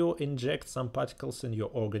if you inject some particles in your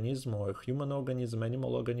organism, or a human organism,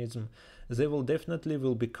 animal organism, they will definitely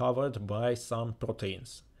be covered by some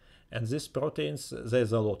proteins. And these proteins,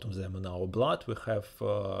 there's a lot of them in our blood. We have,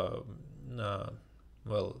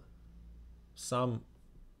 some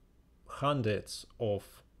hundreds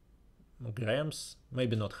of grams,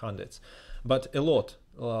 maybe not hundreds, but a lot,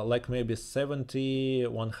 like maybe 70,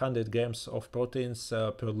 100 grams of proteins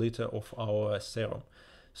per liter of our serum.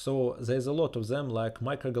 So there's a lot of them, like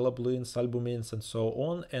microglobulins, albumins, and so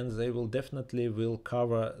on, and they will definitely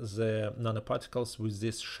cover the nanoparticles with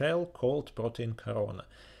this shell called protein corona.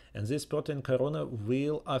 And this protein corona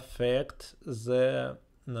will affect the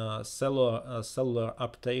cellular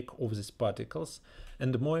uptake of these particles.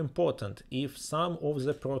 And more important, if some of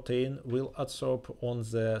the protein will adsorb on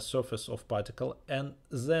the surface of particle and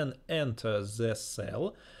then enter the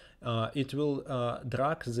cell, it will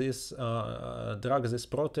drag this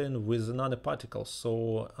protein with nanoparticles.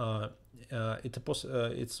 So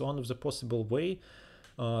it's one of the possible way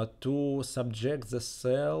to subject the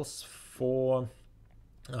cells for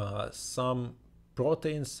some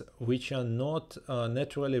proteins which are not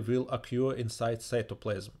naturally will occur inside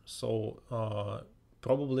cytoplasm. So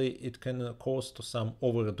probably it can cause to some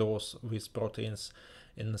overdose with proteins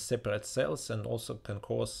in separate cells, and also can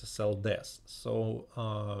cause cell death. So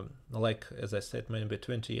like as I said, maybe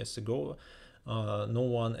 20 years ago, no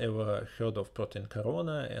one ever heard of protein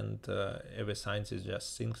corona, and every scientist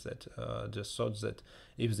just thinks that just thought that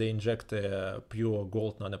if they inject pure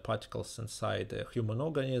gold nanoparticles inside a human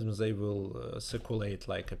organism, they will circulate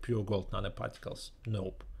like a pure gold nanoparticles.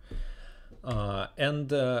 Nope.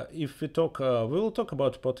 And if we talk, we will talk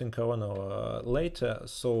about protein corona later.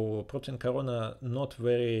 So protein corona, not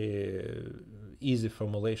very easy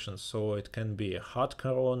formulation. So it can be a hard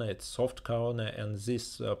corona, it's soft corona, and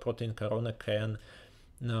this protein corona can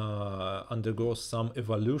undergo some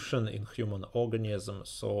evolution in human organism.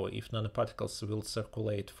 So if nanoparticles will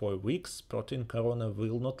circulate for weeks, protein corona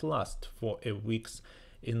will not last for weeks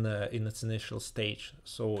in its initial stage.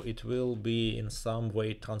 So it will be in some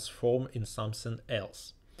way transformed in something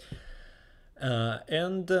else.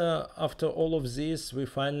 And after all of this, we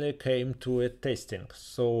finally came to a testing.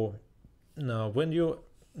 So when you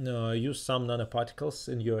use some nanoparticles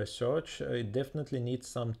in your research, it definitely needs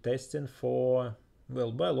some testing for,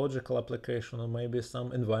 well, biological application, or maybe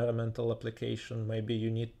some environmental application. Maybe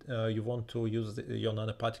you want to use your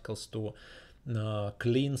nanoparticles to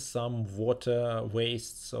clean some water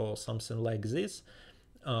wastes or something like this.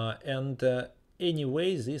 And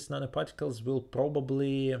anyway, these nanoparticles will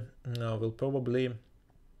probably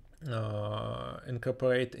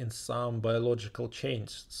incorporate in some biological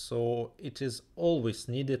change. So it is always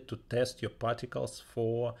needed to test your particles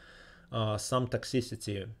for some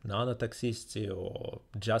toxicity, nanotoxicity or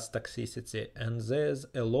just toxicity. And there's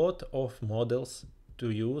a lot of models to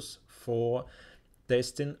use for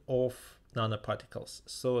testing of nanoparticles.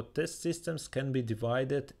 So test systems can be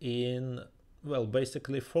divided in, well,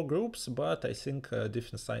 basically 4 groups, but I think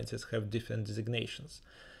different scientists have different designations.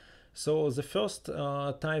 So the first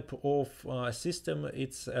type of system,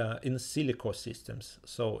 it's in silico systems.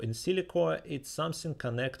 So in silico, it's something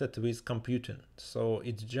connected with computing. So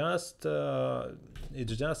it's just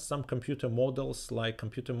some computer models like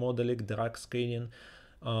computer modeling, drug screening,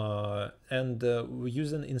 and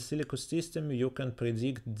using in silico system, you can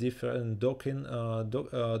predict different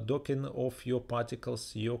docking of your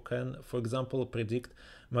particles. You can, for example, predict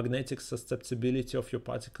magnetic susceptibility of your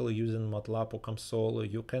particle using MATLAB or COMSOL.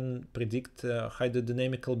 You can predict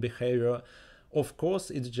hydrodynamical behavior. Of course,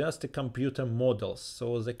 it's just a computer model,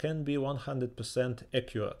 so they can be 100%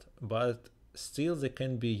 accurate, but still they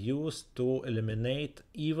can be used to eliminate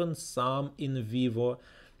even some in vivo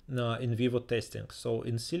testing. So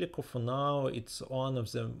in silico for now, it's one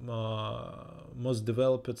of the most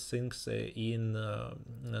developed things in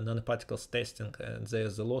nanoparticles testing, and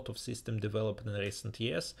there's a lot of system developed in recent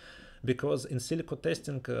years, because in silico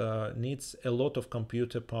testing needs a lot of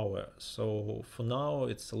computer power. So for now,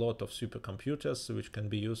 it's a lot of supercomputers which can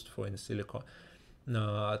be used for in silico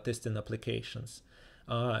testing applications.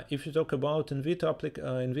 If you talk about in vitro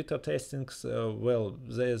testings, well,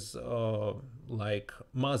 there's like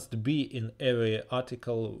must be in every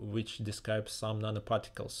article which describes some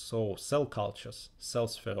nanoparticles. So cell cultures, cell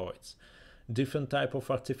spheroids, different type of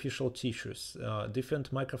artificial tissues,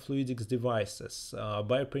 different microfluidics devices,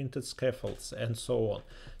 bioprinted scaffolds, and so on.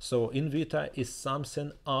 So in vitro is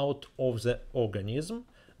something out of the organism,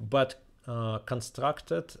 but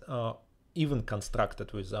constructed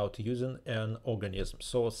without using an organism.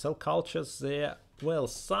 So cell cultures, they, well,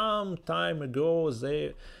 some time ago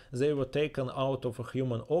they were taken out of a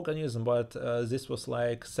human organism, but this was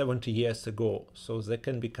like 70 years ago, so they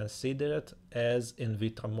can be considered as in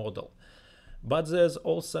vitro model. But there's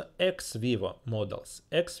also ex vivo models.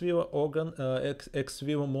 Ex vivo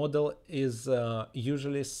model is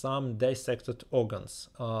usually some dissected organs.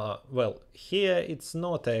 Well, here it's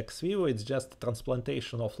not ex vivo, it's just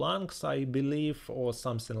transplantation of lungs, I believe, or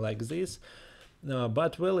something like this.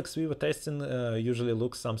 But well, ex vivo testing usually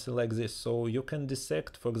looks something like this. So you can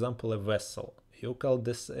dissect, for example, a vessel. You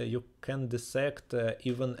can dissect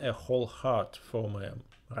even a whole heart from a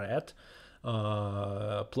rat.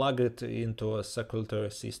 Plug it into a circulatory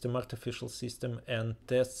system, artificial system, and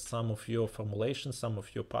test some of your formulations, some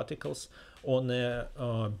of your particles on a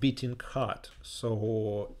beating heart.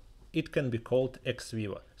 So it can be called ex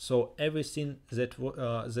vivo. So everything that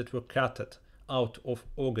were cut out of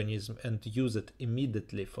organism and used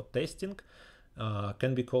immediately for testing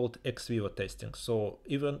can be called ex vivo testing. So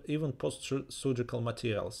even post-surgical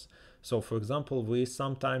materials. So, for example, we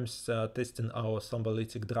sometimes testing our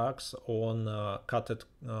thrombolytic drugs on cutted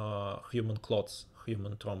human clots,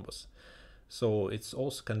 human thrombus. So it's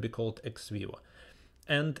also can be called ex vivo.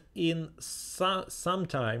 And in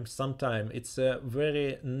sometime it's a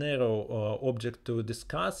very narrow object to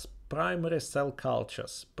discuss. Primary cell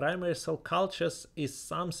cultures. Primary cell cultures is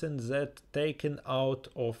something that taken out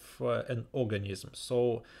of an organism.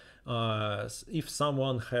 So if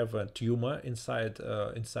someone have a tumor inside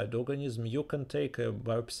organism, you can take a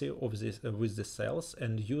biopsy of this with the cells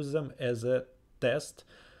and use them as a test,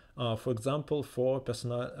 for example, for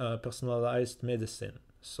personalized medicine.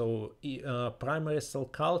 So primary cell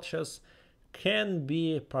cultures can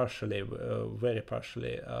be partially, very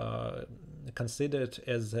partially, considered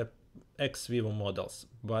as ex vivo models,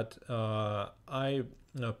 but I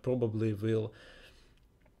probably will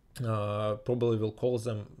call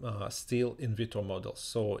them still in vitro models.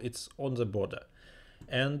 So it's on the border.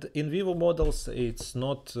 And in vivo models, it's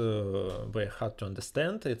not very hard to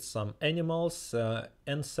understand. It's some animals,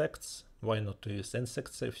 insects. Why not to use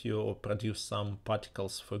insects if you produce some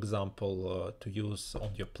particles, for example, to use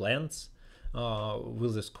on your plants?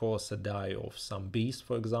 Will this cause a die of some bees,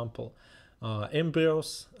 for example?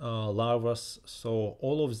 Embryos, larvae. So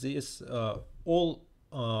all of these, all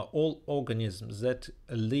organisms that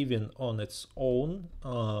are living on its own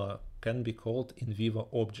can be called in vivo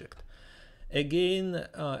object. Again,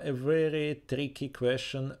 a very tricky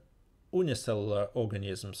question. unicellular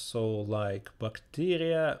organisms, so like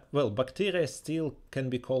bacteria. Well, bacteria still can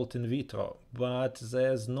be called in vitro, but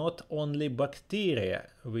there's not only bacteria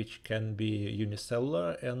which can be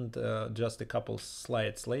unicellular, and just a couple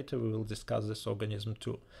slides later we will discuss this organism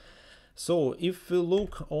too. So if we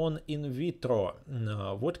look on in vitro,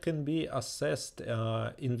 what can be assessed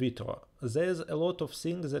in vitro? There's a lot of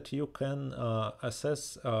things that you can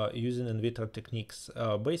assess using in vitro techniques.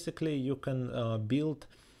 Basically, you can build,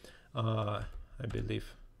 I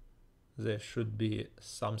believe there should be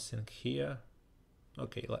something here.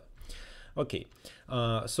 Okay,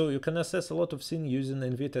 so you can assess a lot of things using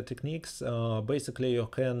in vitro techniques. Basically, you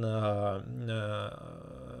can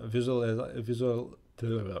visualize.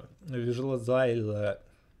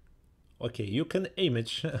 Okay, you can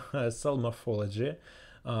image cell morphology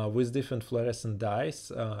with different fluorescent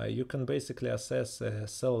dyes. You can basically assess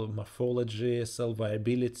cell morphology, cell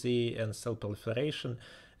viability, and cell proliferation.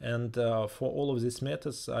 And for all of these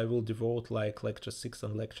methods, I will devote like lecture 6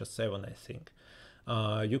 and lecture 7, I think.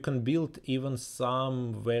 You can build even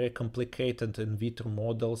some very complicated in vitro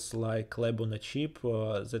models like lab on a chip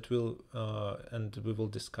that will, and we will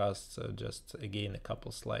discuss just again a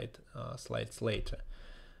couple slides later.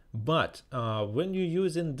 But when you're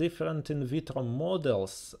using different in vitro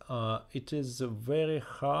models, it is very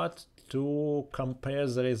hard to compare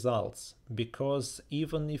the results, because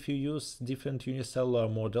even if you use different unicellular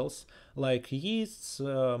models like yeasts,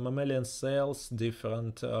 mammalian cells,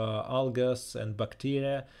 different algae and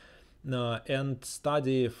bacteria, and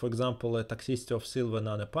study, for example, the toxicity of silver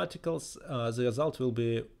nanoparticles, the result will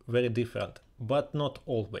be very different, but not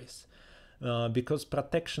always, because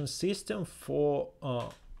protection system for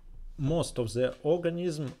most of the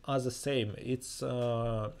organism are the same. It's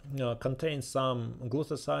contains some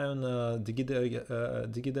glutathione,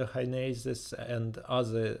 dehydrogenases, and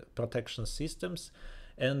other protection systems.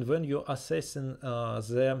 And when you're assessing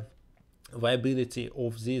the viability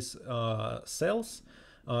of these cells,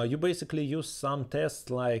 you basically use some tests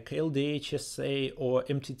like LDH assay or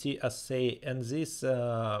MTT assay, and these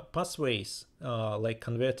pathways, like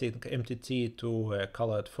converting MTT to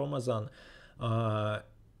colored formazan,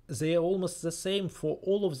 they are almost the same for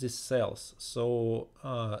all of these cells. So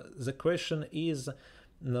the question is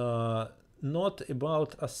not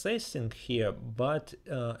about assessing here, but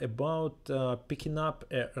about picking up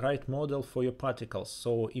a right model for your particles.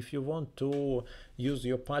 So if you want to use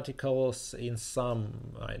your particles in some,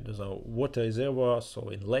 I don't know, water reservoirs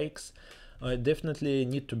or in lakes, definitely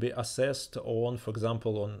need to be assessed on, for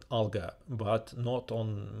example, on algae, but not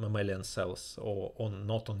on mammalian cells, or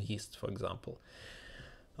not on yeast, for example.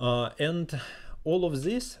 And all of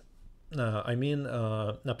this,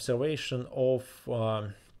 observation of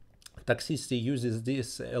toxicity uses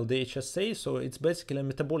this LDH assay, so it's basically a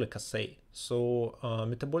metabolic assay. So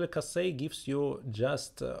metabolic assay gives you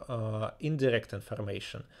just indirect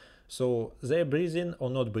information. So they're breathing or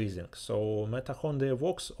not breathing, so mitochondria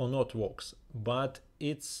works or not works, but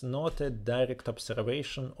it's not a direct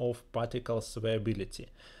observation of particles viability.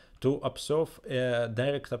 To observe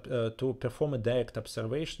to perform a direct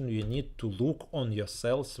observation, you need to look on your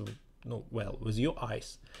cells, with your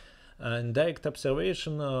eyes. And direct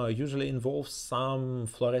observation usually involves some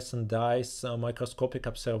fluorescent dyes, microscopic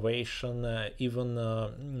observation, even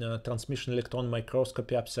transmission electron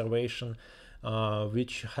microscopy observation,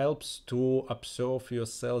 which helps to observe your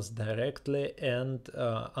cells directly and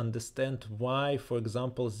understand why, for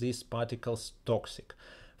example, these particles toxic.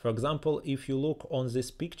 For example, if you look on this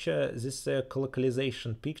picture, this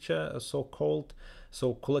colocalization picture, so-called,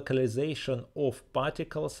 so colocalization of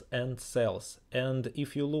particles and cells. And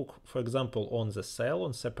if you look, for example, on the cell,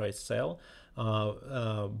 on separate cell,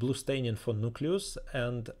 blue staining for nucleus,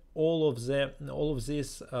 and all of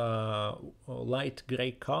this light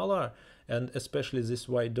gray color, and especially these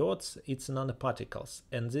white dots, it's nanoparticles.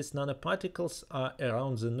 And these nanoparticles are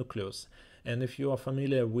around the nucleus. And if you are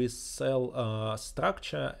familiar with cell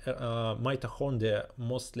structure, mitochondria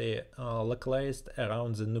mostly localized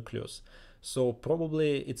around the nucleus. So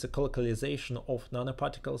probably it's a colocalization of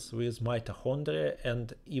nanoparticles with mitochondria,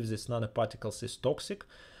 and if this nanoparticles is toxic,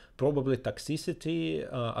 probably toxicity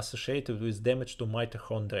associated with damage to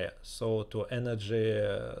mitochondria, so to energy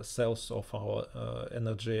cells of our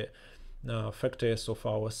energy factories of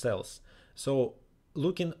our cells. So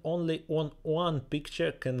looking only on one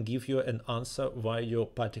picture can give you an answer why your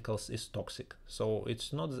particles is toxic. So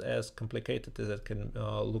it's not as complicated as it can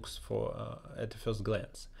looks for at the first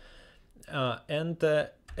glance. And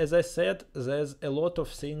as I said, there's a lot of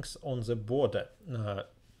things on the border.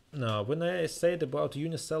 Now, when I said about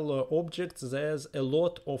unicellular objects, there's a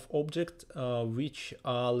lot of objects which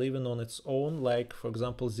are living on its own. Like, for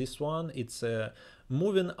example, this one, it's a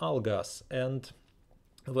moving algas. And,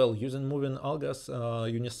 well, using moving algas,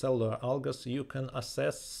 unicellular algas, you can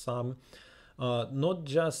assess some not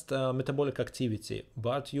just metabolic activity,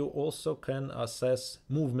 but you also can assess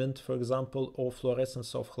movement, for example, or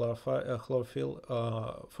fluorescence of chlorophyll,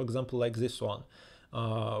 for example, like this one.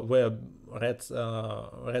 Where red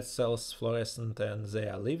cells fluorescent and they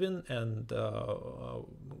are living, and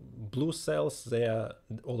blue cells, they are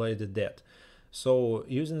already dead. So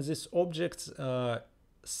using these objects,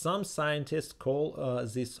 some scientists call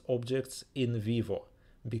these objects in vivo,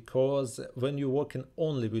 because when you're working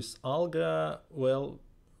only with alga, well,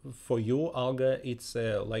 for you alga it's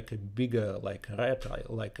like a bigger, like a reptile,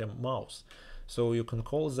 like a mouse, so you can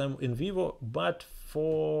call them in vivo. But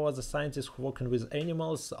for the scientists who working with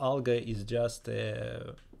animals, alga is just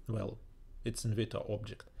well, it's in vitro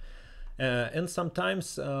object. And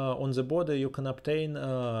sometimes on the border you can obtain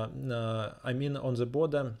I mean on the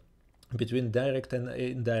border between direct and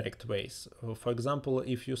indirect ways. For example,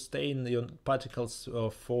 if you stain your particles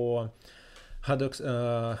for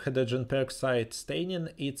hydrogen peroxide staining,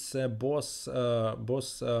 it's both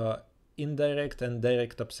indirect and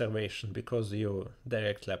direct observation, because you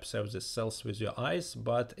directly observe the cells with your eyes,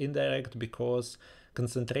 but indirect because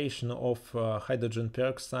concentration of hydrogen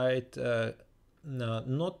peroxide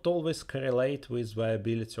not always correlate with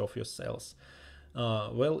viability of your cells.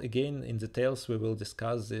 Well, again, in details we will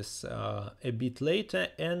discuss this a bit later,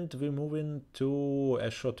 and we're moving to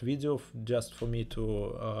a short video just for me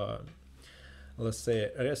to let's say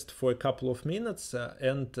rest for a couple of minutes,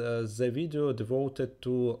 and the video devoted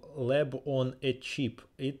to lab on a chip.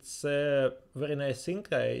 It's a very nice thing.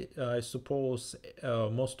 I suppose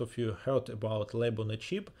most of you heard about lab on a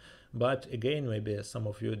chip, but again, maybe some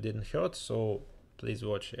of you didn't heard, so please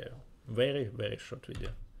watch a very, very short video.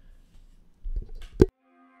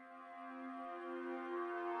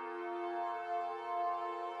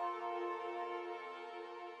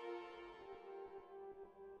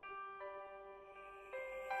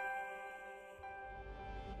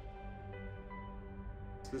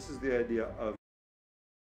 This is the idea of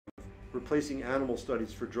replacing animal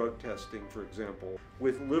studies for drug testing, for example,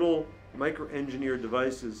 with little micro-engineered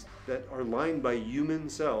devices that are lined by human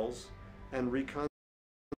cells and reconstitute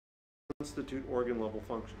organ-level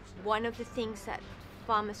functions. One of the things that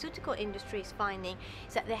pharmaceutical industry is finding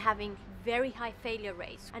is that they're having very high failure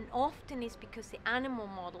rates, and often it's because the animal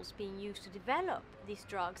models being used to develop these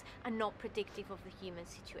drugs are not predictive of the human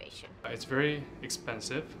situation. It's very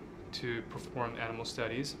expensive to perform animal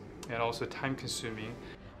studies and also time consuming.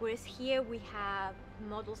 Whereas here we have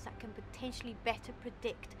models that can potentially better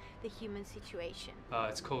predict the human situation.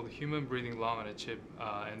 It's called human breathing lung on a chip,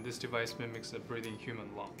 and this device mimics a breathing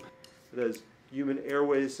human lung. It has human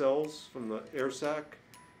airway cells from the air sac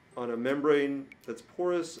on a membrane that's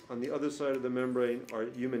porous. On the other side of the membrane are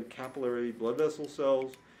human capillary blood vessel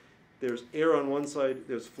cells. There's air on one side,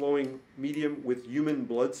 there's flowing medium with human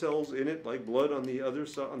blood cells in it, like blood on the other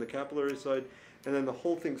side, on the capillary side, and then the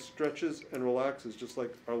whole thing stretches and relaxes just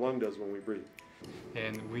like our lung does when we breathe.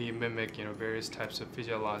 And we mimic, various types of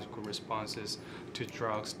physiological responses to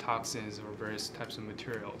drugs, toxins, or various types of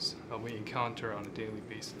materials we encounter on a daily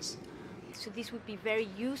basis. So this would be very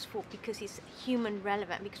useful because it's human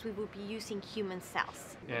relevant, because we will be using human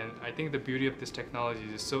cells. And I think the beauty of this technology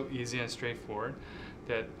is so easy and straightforward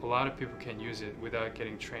that a lot of people can use it without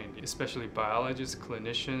getting trained, especially biologists,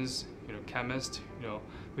 clinicians, chemists,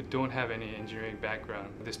 who don't have any engineering background.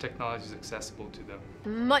 This technology is accessible to them.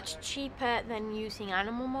 Much cheaper than using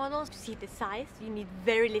animal models. To see the size, you need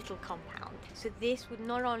very little compound. So this would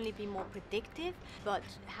not only be more predictive, but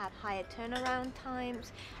have higher turnaround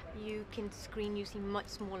times. You can screen using much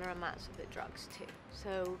smaller amounts of the drugs too.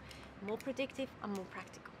 So more predictive and more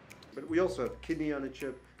practical. But we also have kidney on a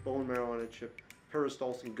chip, bone marrow on a chip,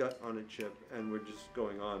 peristalsis gut on a chip, and we're just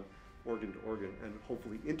going on organ to organ and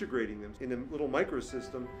hopefully integrating them. In a little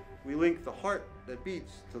microsystem, we link the heart that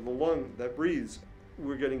beats to the lung that breathes.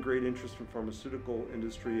 We're getting great interest from pharmaceutical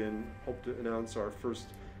industry and hope to announce our first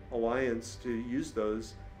alliance to use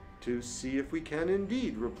those to see if we can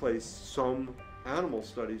indeed replace some animal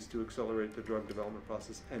studies to accelerate the drug development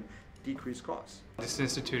process and decrease costs. This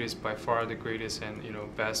institute is by far the greatest and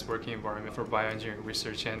best working environment for bioengineering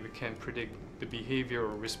research, and we can predict the behavior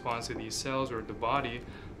or response of these cells or the body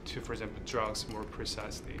to, for example, drugs more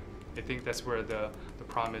precisely. I think that's where the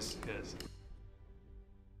promise is.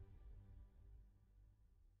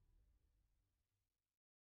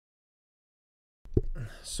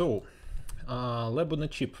 So Lab on a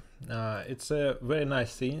chip. It's a very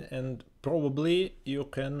nice thing, and probably you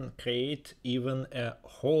can create even a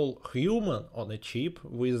whole human on a chip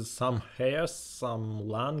with some hairs, some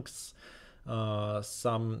lungs,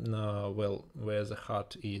 some, well, where the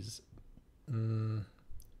heart is,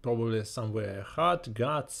 probably somewhere heart,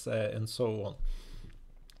 guts, and so on.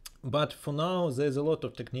 But for now, there's a lot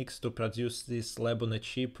of techniques to produce this lab on a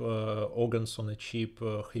chip, organs on a chip,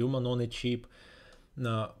 human on a chip.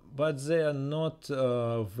 But they are not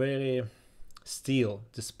very, still,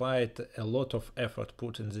 despite a lot of effort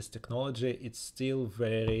put in this technology, it's still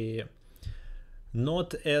very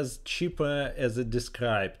not as cheaper as it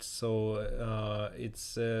described. So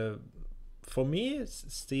it's for me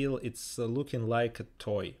still it's looking like a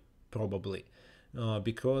toy, probably.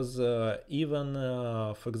 Because even,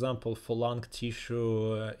 for example, for lung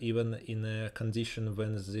tissue, even in a condition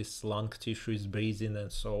when this lung tissue is breathing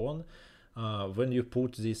and so on, when you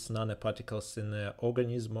put these nanoparticles in an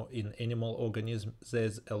organism or in animal organism,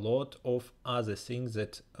 there's a lot of other things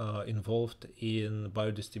that are involved in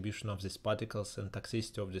biodistribution of these particles and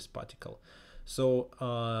toxicity of this particle. So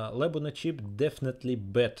lab on a chip definitely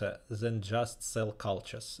better than just cell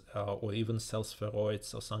cultures or even cell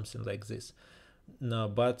spheroids or something like this. No,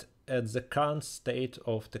 but at the current state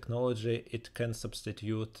of technology, it can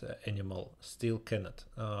substitute animal, still cannot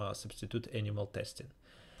substitute animal testing.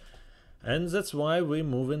 And that's why we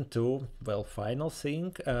move into, well, final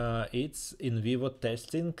thing, it's in vivo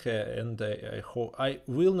testing, and I hope I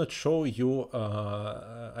will not show you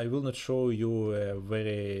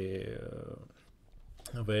very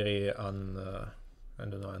I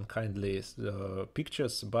don't know, unkindly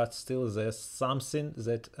pictures, but still there's something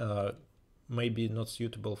that maybe not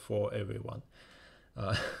suitable for everyone.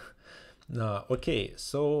 Okay,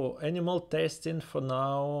 so animal testing for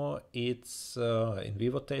now, it's in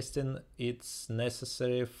vivo testing, it's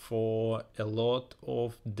necessary for a lot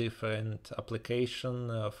of different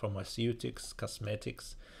application, pharmaceutics,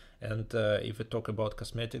 cosmetics. And if we talk about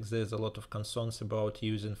cosmetics, there's a lot of concerns about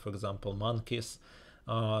using, for example, monkeys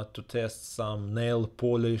to test some nail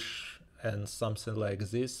polish and something like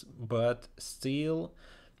this. But still,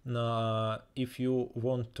 if you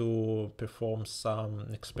want to perform some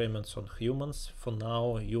experiments on humans, for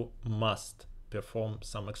now you must perform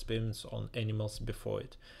some experiments on animals before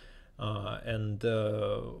it. And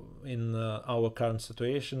in our current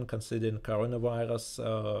situation, considering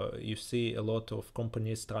coronavirus, you see a lot of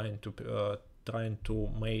companies trying to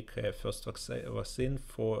make a first vaccine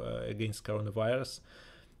for against coronavirus,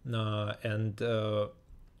 and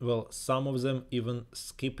well, some of them even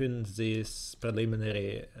skipping this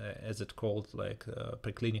preliminary, as it's called, like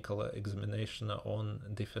preclinical examination on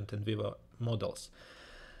different in vivo models.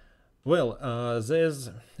 Well, there's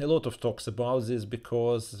a lot of talks about this,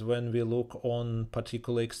 because when we look on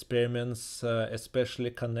particular experiments, especially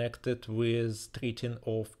connected with treating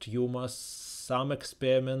of tumors, some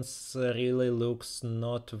experiments really looks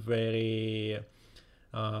not very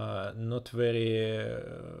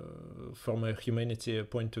from a humanity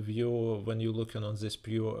point of view, when you're looking on these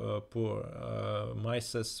poor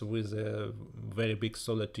mice with very big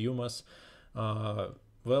solid tumors.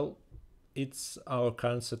 Well, it's our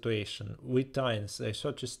current situation. With time,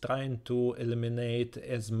 research is trying to eliminate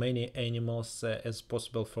as many animals as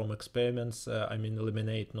possible from experiments. I mean,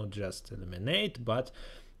 eliminate, not just eliminate, but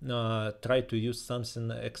try to use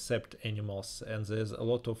something except animals. And there's a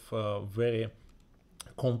lot of very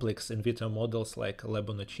complex in vitro models like lab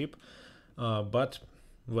on a chip, but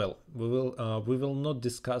well, we will not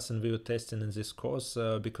discuss in vivo testing in this course,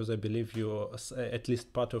 because I believe you, at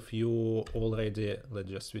least part of you already, let's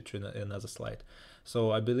just switch to another slide.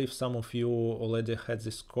 So I believe some of you already had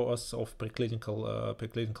this course of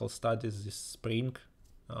preclinical studies this spring.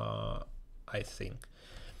 I think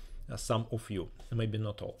some of you, maybe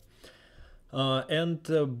not all. And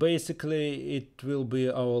basically it will be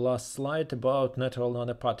our last slide about natural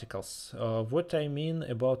nanoparticles. What I mean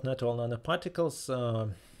about natural nanoparticles,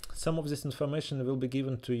 some of this information will be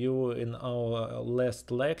given to you in our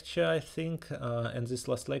last lecture, I think, and this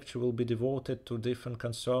last lecture will be devoted to different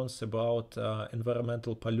concerns about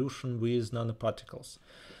environmental pollution with nanoparticles.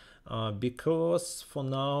 Because for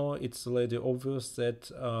now it's already obvious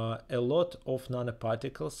that a lot of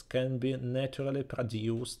nanoparticles can be naturally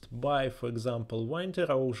produced by, for example, wind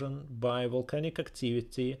erosion, by volcanic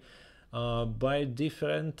activity, by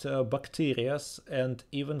different bacteria, and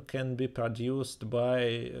even can be produced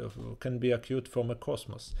by, can be occurred from a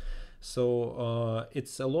cosmos. So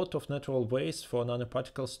it's a lot of natural ways for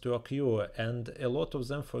nanoparticles to occur, and a lot of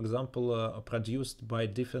them, for example, are produced by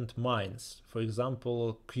different mines. For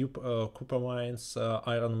example, copper mines,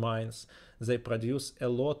 iron mines, they produce a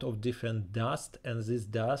lot of different dust, and this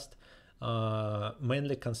dust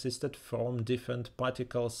mainly consisted from different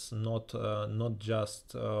particles, not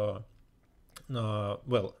just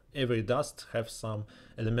well, every dust have some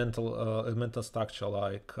elemental structure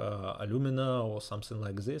like alumina or something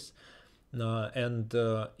like this. And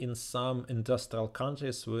in some industrial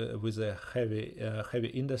countries with a heavy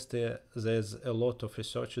industry, there's a lot of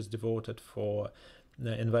researches devoted for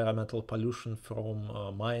environmental pollution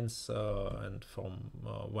from mines and from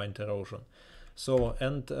wind erosion. So,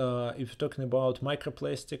 and if you're talking about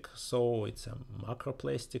microplastic, so it's a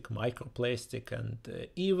macroplastic, microplastic, and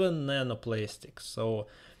even nanoplastic. So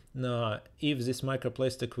if this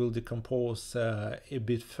microplastic will decompose a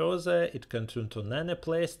bit further, it can turn to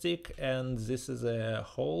nanoplastic, and this is a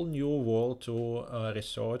whole new world to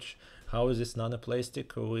research how this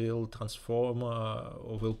nanoplastic will transform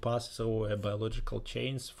or will pass through biological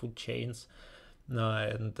chains, food chains,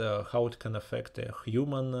 and how it can affect a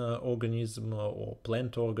human organism or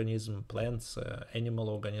plant organism, plants, animal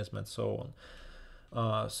organism, and so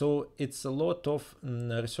on. So it's a lot of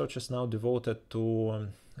researchers now devoted to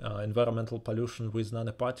environmental pollution with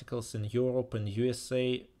nanoparticles in Europe and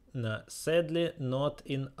USA. Sadly, not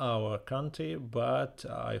in our country, but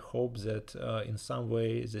I hope that in some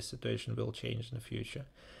way the situation will change in the future.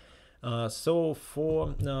 So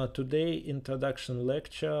for today introduction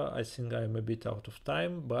lecture, I think I'm a bit out of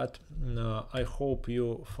time, but I hope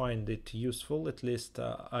you find it useful. At least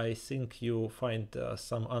I think you find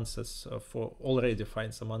some answers already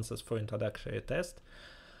find some answers for introductory test.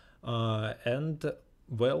 And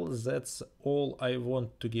well, that's all I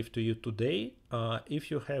want to give to you today. If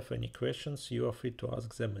you have any questions, you are free to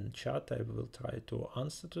ask them in chat. I will try to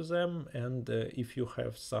answer to them. And if you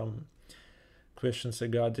have some questions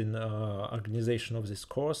regarding organization of this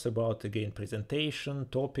course, about again presentation,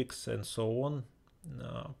 topics, and so on,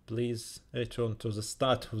 please return to the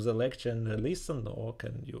start of the lecture and listen, or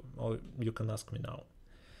you can ask me now.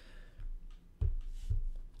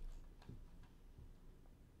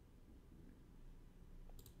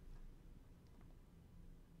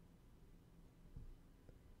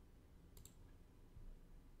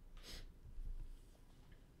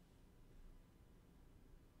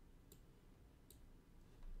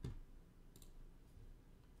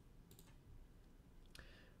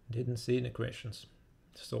 Didn't see any questions.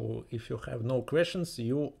 So if you have no questions,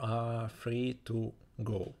 you are free to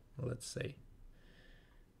go, let's say.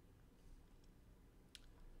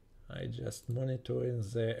 I just monitoring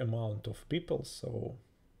the amount of people, so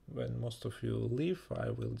when most of you leave, I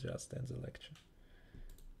will just end the lecture.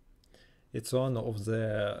 It's one of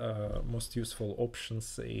the most useful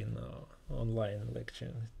options in online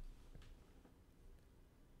lecturing.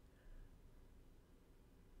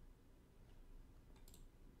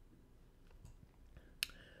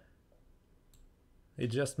 It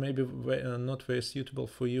just maybe not very suitable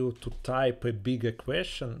for you to type a bigger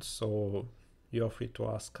question, so you're free to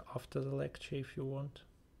ask after the lecture if you want.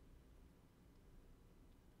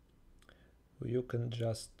 You can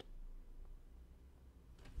just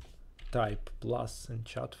type plus in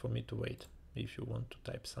chat for me to wait if you want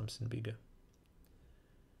to type something bigger.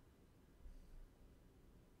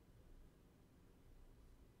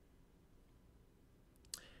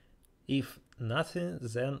 If nothing,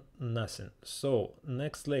 then nothing. So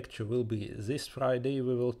next lecture will be this Friday.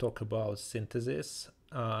 We will talk about synthesis,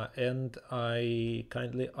 and I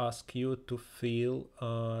kindly ask you to fill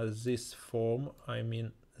this form, I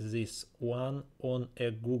mean this one, on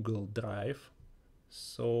a Google Drive.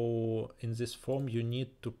 So in this form you need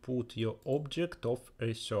to put your object of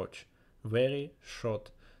research, very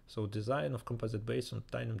short. So design of composite based on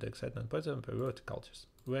titanium dioxide and periodic cultures.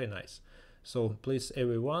 Very nice. So please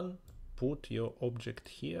everyone, put your object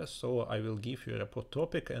here, so I will give you a report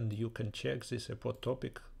topic and you can check this report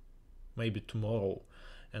topic maybe tomorrow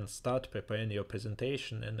and start preparing your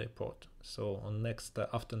presentation and report. So on next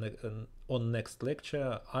on next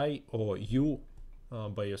lecture, I or you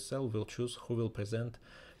by yourself will choose who will present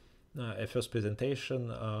a first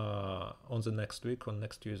presentation on the next week, on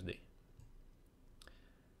next Tuesday.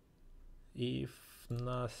 If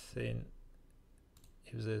there's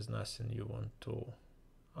nothing you want to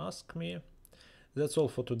ask me, that's all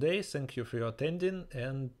for today. Thank you for your attending,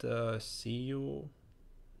 and see you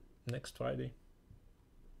next Friday.